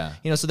guy? Yeah.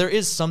 You know, so there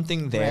is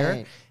something there.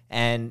 Right.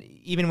 And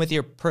even with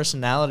your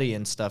personality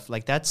and stuff,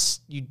 like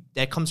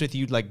that comes with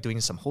you like doing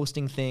some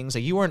hosting things.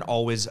 Like you weren't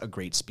always a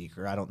great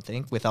speaker, I don't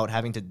think, without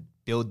having to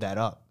build that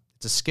up.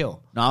 It's a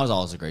skill. No, I was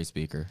always a great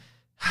speaker.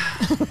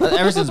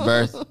 Ever since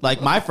birth.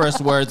 Like my first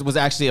words was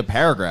actually a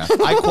paragraph.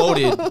 I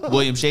quoted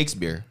William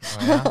Shakespeare.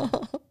 Oh,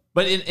 yeah?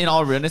 But in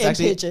all realness,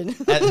 actually,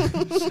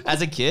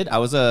 as a kid,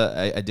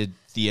 I did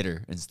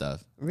theater and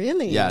stuff.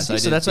 Really? Yeah. So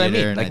that's what I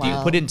mean. Like you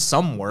put in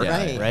some work,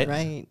 Yeah. right?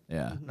 Right.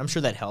 Yeah. I'm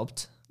sure that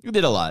helped. You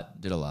did a lot.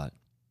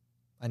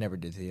 I never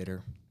did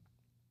theater.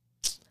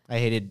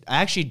 I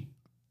actually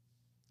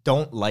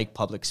don't like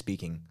public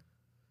speaking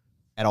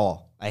at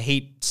all. I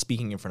hate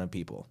speaking in front of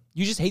people.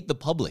 You just hate the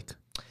public.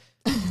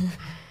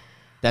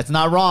 That's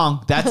not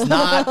wrong. That's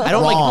not I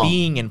don't wrong. like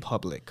being in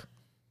public.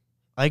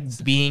 I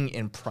like being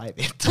in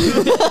private.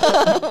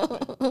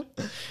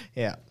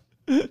 Yeah.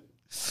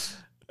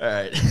 All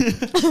right.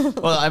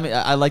 Well, I mean,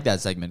 I like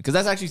that segment because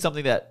that's actually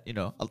something that, you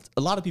know,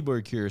 a lot of people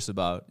are curious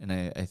about. And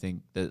I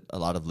think that a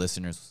lot of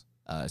listeners,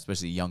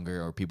 especially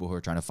younger or people who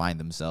are trying to find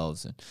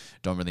themselves and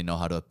don't really know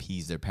how to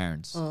appease their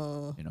parents,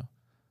 you know,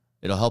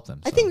 it'll help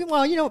them. I think,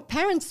 well, you know,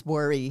 parents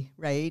worry,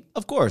 right?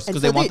 Of course,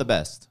 because so they want the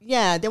best.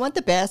 Yeah, they want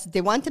the best.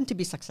 They want them to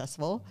be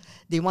successful.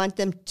 They want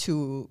them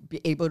to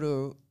be able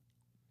to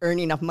earn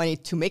enough money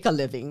to make a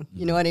living.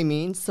 You know what I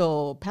mean?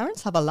 So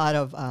parents have a lot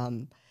of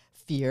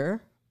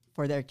fear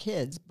for their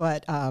kids.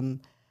 But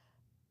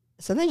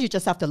sometimes you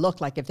just have to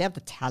look, like if they have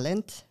the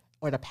talent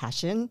or the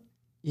passion,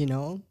 you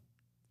know,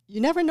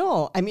 you never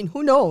know. I mean,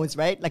 who knows,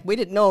 right? Like we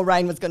didn't know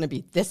Ryan was going to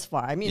be this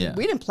far. I mean,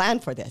 we didn't plan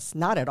for this,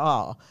 not at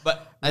all. But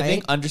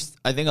right?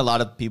 I think a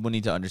lot of people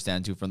need to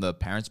understand too, from the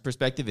parents'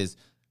 perspective, is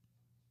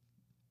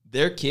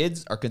their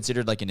kids are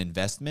considered like an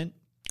investment.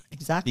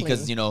 Exactly.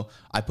 Because, you know,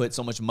 I put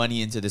so much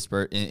money into this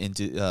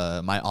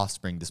into my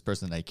offspring, this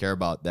person that I care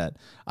about, that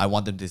I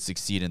want them to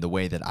succeed in the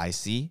way that I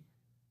see.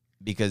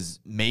 Because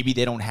maybe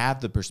they don't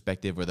have the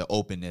perspective or the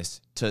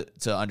openness to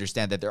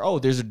understand that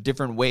there's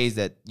different ways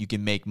that you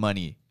can make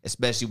money,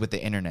 especially with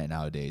the internet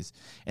nowadays.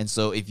 And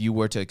so if you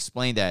were to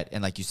explain that,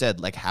 and like you said,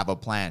 like have a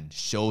plan,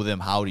 show them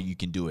how you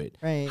can do it,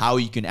 right. How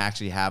you can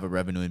actually have a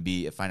revenue and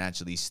be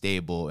financially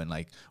stable, and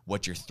like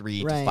what your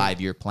 3 to 5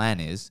 year plan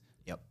is.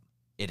 Yep.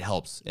 it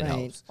helps. It right.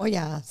 helps. Oh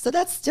yeah. So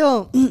that's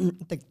still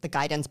the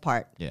guidance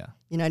part. Yeah.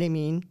 You know what I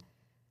mean?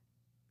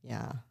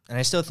 Yeah. And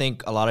I still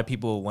think a lot of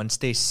people, once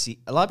they see,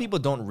 a lot of people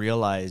don't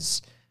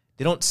realize,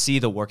 they don't see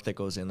the work that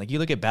goes in. Like you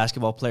look at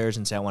basketball players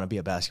and say, I want to be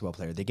a basketball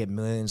player. They get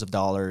millions of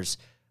dollars.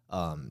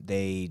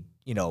 They,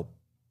 you know,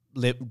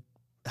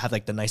 have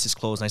like the nicest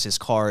clothes, nicest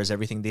cars,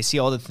 everything. They see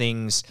all the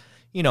things,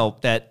 you know,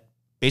 that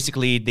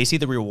basically they see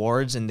the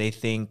rewards and they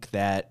think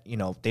that, you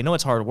know, they know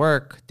it's hard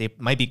work. They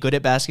might be good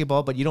at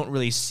basketball, but you don't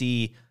really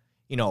see,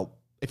 you know,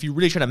 if you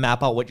really try to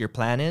map out what your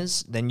plan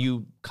is, then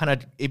you kind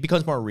of, it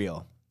becomes more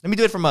real. Let me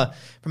do it from a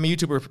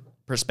YouTuber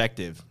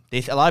perspective.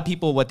 A lot of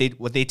people, what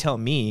they tell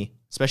me,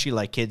 especially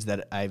like kids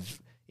that I've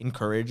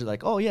encouraged,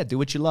 like, oh yeah, do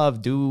what you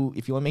love. If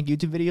you want to make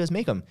YouTube videos,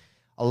 make them.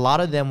 A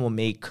lot of them will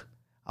make,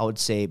 I would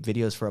say,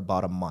 videos for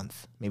about a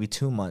month, maybe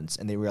 2 months,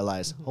 and they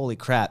realize, holy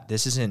crap,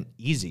 this isn't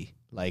easy.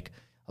 Like,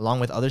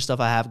 along with other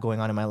stuff I have going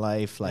on in my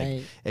life, like,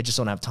 Right. I just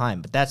don't have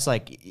time. But that's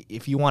like,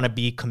 if you want to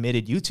be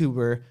committed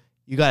YouTuber,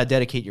 you got to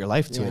dedicate your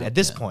life to it at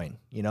this point,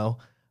 you know?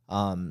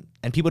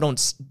 And people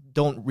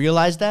don't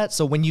realize that.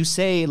 So when you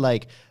say,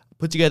 like,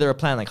 put together a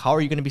plan, like, how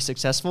are you going to be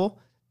successful?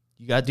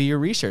 You got to do your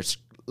research.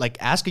 Like,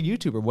 ask a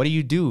YouTuber, what do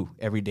you do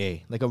every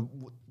day? Like,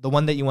 the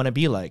one that you want to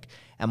be like.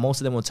 And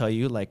most of them will tell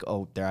you, like,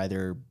 oh, they're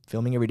either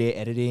filming every day,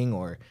 editing,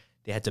 or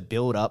they had to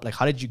build up. Like,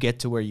 how did you get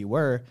to where you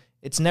were?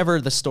 It's never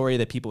the story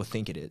that people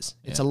think it is.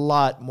 It's a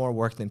lot more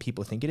work than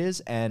people think it is.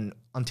 And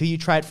until you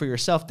try it for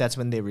yourself, that's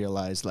when they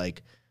realize,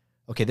 like,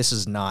 okay, this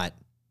is not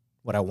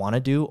what I want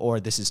to do, or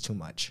this is too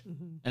much.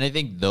 And I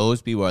think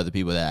those people are the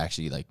people that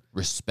actually like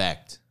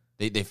respect.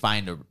 They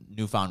find a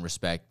newfound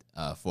respect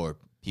for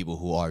people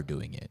who are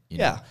doing it. You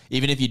know?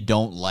 Even if you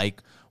don't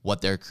like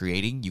what they're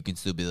creating, you can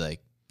still be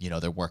like, you know,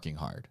 they're working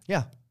hard.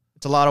 Yeah.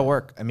 It's a lot of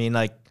work. I mean,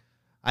 like,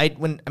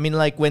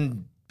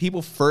 when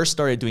people first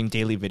started doing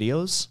daily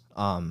videos,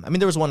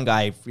 there was one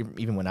guy,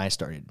 even when I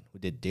started, who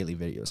did daily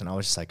videos, and I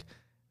was just like,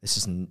 this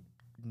is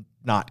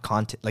not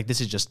content. Like,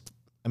 this is just,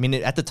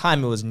 at the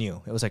time it was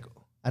new. It was like,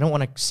 I don't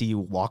want to see you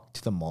walk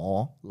to the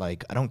mall.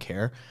 Like, I don't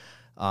care.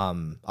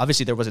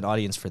 Obviously there was an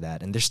audience for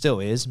that, and there still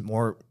is,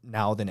 more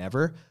now than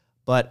ever.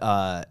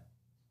 But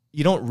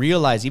you don't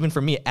realize, even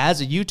for me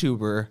as a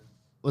YouTuber,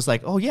 was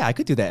like, oh yeah, I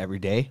could do that every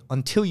day.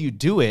 Until you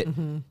do it,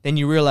 then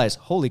you realize,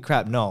 holy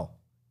crap, no.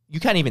 You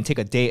can't even take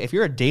a day. If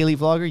you're a daily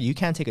vlogger, you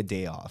can't take a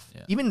day off.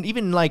 Yeah.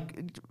 Even like,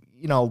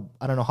 I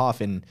don't know how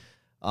often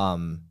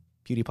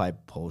PewDiePie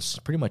posts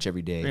pretty much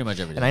every day. Pretty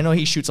much every day. And I know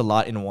he shoots a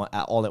lot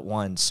all at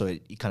once, so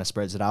he kind of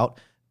spreads it out.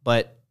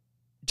 But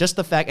just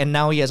the fact, and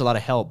now he has a lot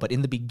of help, but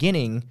in the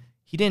beginning,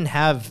 he didn't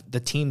have the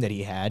team that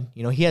he had.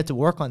 He had to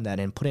work on that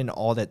and put in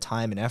all that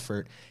time and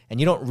effort. And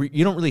you don't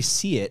really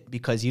see it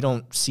because you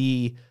don't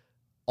see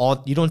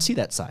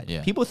that side.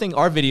 Yeah. People think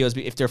our videos,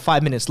 if they're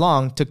 5 minutes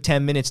long, took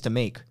 10 minutes to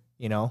make.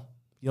 You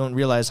don't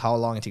realize how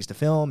long it takes to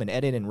film and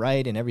edit and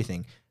write and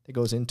everything that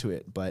goes into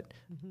it. But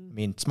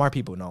smart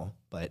people know.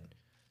 But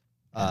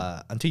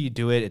until you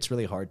do it, it's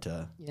really hard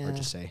to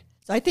say.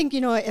 So I think,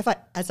 if I,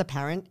 as a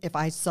parent, if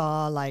I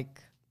saw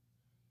like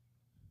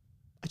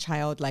a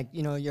child, like,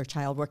 your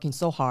child working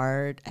so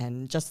hard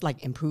and just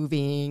like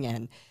improving,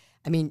 and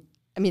I mean,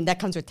 that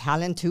comes with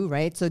talent too,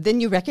 right? So then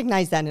you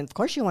recognize that, and of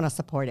course you want to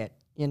support it,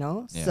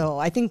 Yeah. So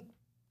I think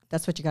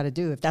that's what you got to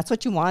do. If that's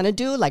what you want to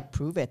do, like,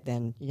 prove it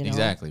then,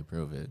 Exactly,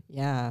 prove it.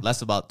 Yeah.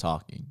 Less about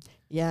talking.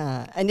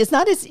 Yeah. And it's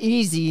not as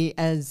easy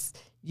as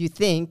you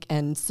think.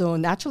 And so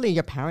naturally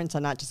your parents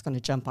are not just going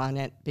to jump on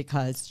it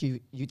because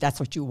you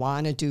that's what you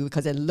want to do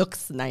because it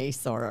looks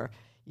nice or,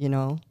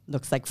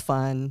 looks like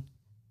fun.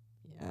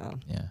 Yeah.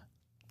 Yeah.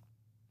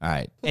 All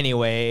right.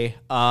 Anyway,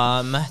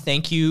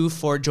 thank you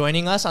for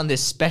joining us on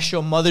this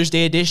special Mother's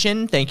Day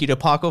edition. Thank you to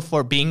Paco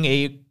for being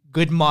a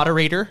good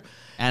moderator.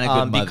 And a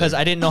good mother. Because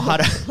I didn't know how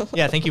to.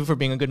 Yeah, thank you for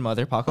being a good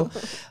mother, Paco.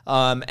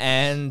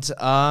 Thank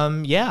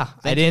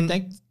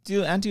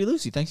you, Auntie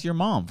Lucy. Thanks to your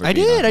mom. I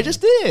did. I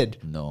just did.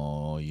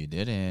 No, you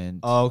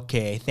didn't.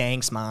 Okay,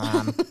 thanks,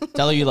 Mom.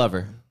 Tell her you love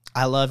her.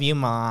 I love you,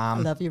 Mom.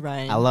 I love you,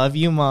 Ryan. I love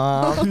you,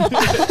 Mom.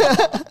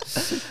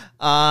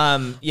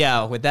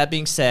 Yeah, with that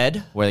being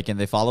said, where can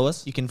they follow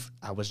us? You can.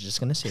 I was just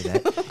gonna say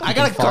that. I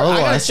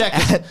gotta check.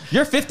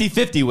 You're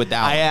 50-50 with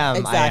that. I am.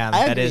 Exactly. I am.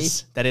 I that agree.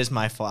 is that is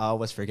my fault. I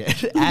always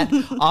forget. At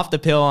Off the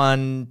Pill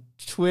on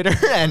Twitter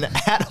and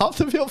at Off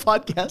the Pill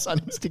Podcast on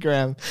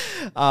Instagram.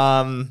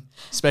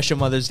 Special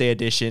Mother's Day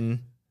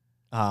edition.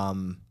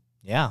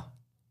 Yeah.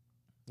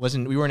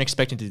 We weren't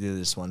expecting to do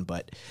this one,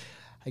 but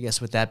I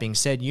guess with that being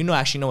said,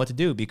 actually know what to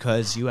do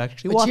because you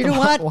actually But you know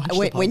what?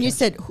 Wait, When you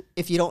said,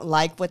 if you don't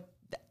like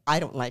I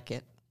don't like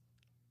it.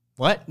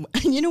 What?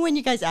 When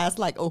you guys ask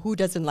like, who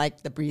doesn't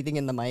like the breathing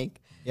in the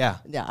mic? Yeah.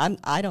 Yeah,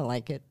 I don't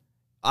like it.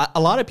 A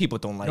lot of people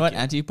don't like You know what, it.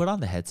 Auntie, put on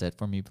the headset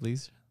for me,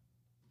 please.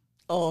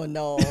 Oh,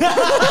 no.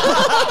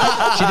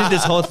 She did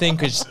this whole thing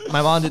because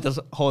my mom did this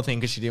whole thing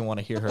because she didn't want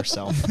to hear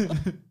herself,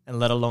 and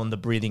let alone the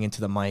breathing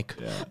into the mic.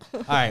 Yeah.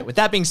 All right. With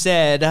that being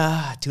said,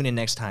 tune in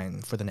next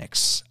time for the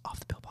next Off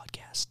the Pill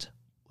podcast.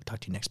 We'll talk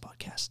to you next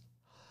podcast.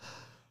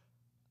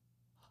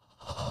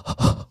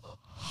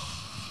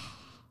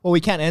 Well, we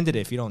can't end it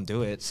if you don't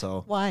do it.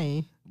 So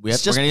Why? We're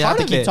It's just gonna have part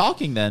to of keep it.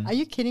 talking then. Are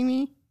you kidding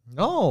me?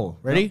 no,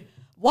 ready?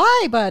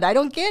 Why, bud? I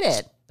don't get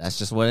it. That's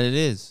just what it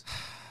is.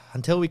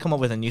 Until we come up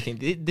with a new thing.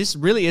 This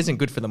really isn't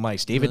good for the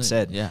mics. David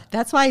said. Yeah.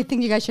 That's why I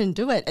think you guys shouldn't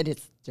do it, and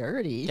it's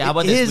dirty. Yeah, how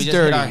about It this? is We just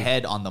hit our dirty.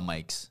 head on the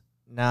mics.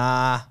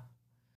 Nah.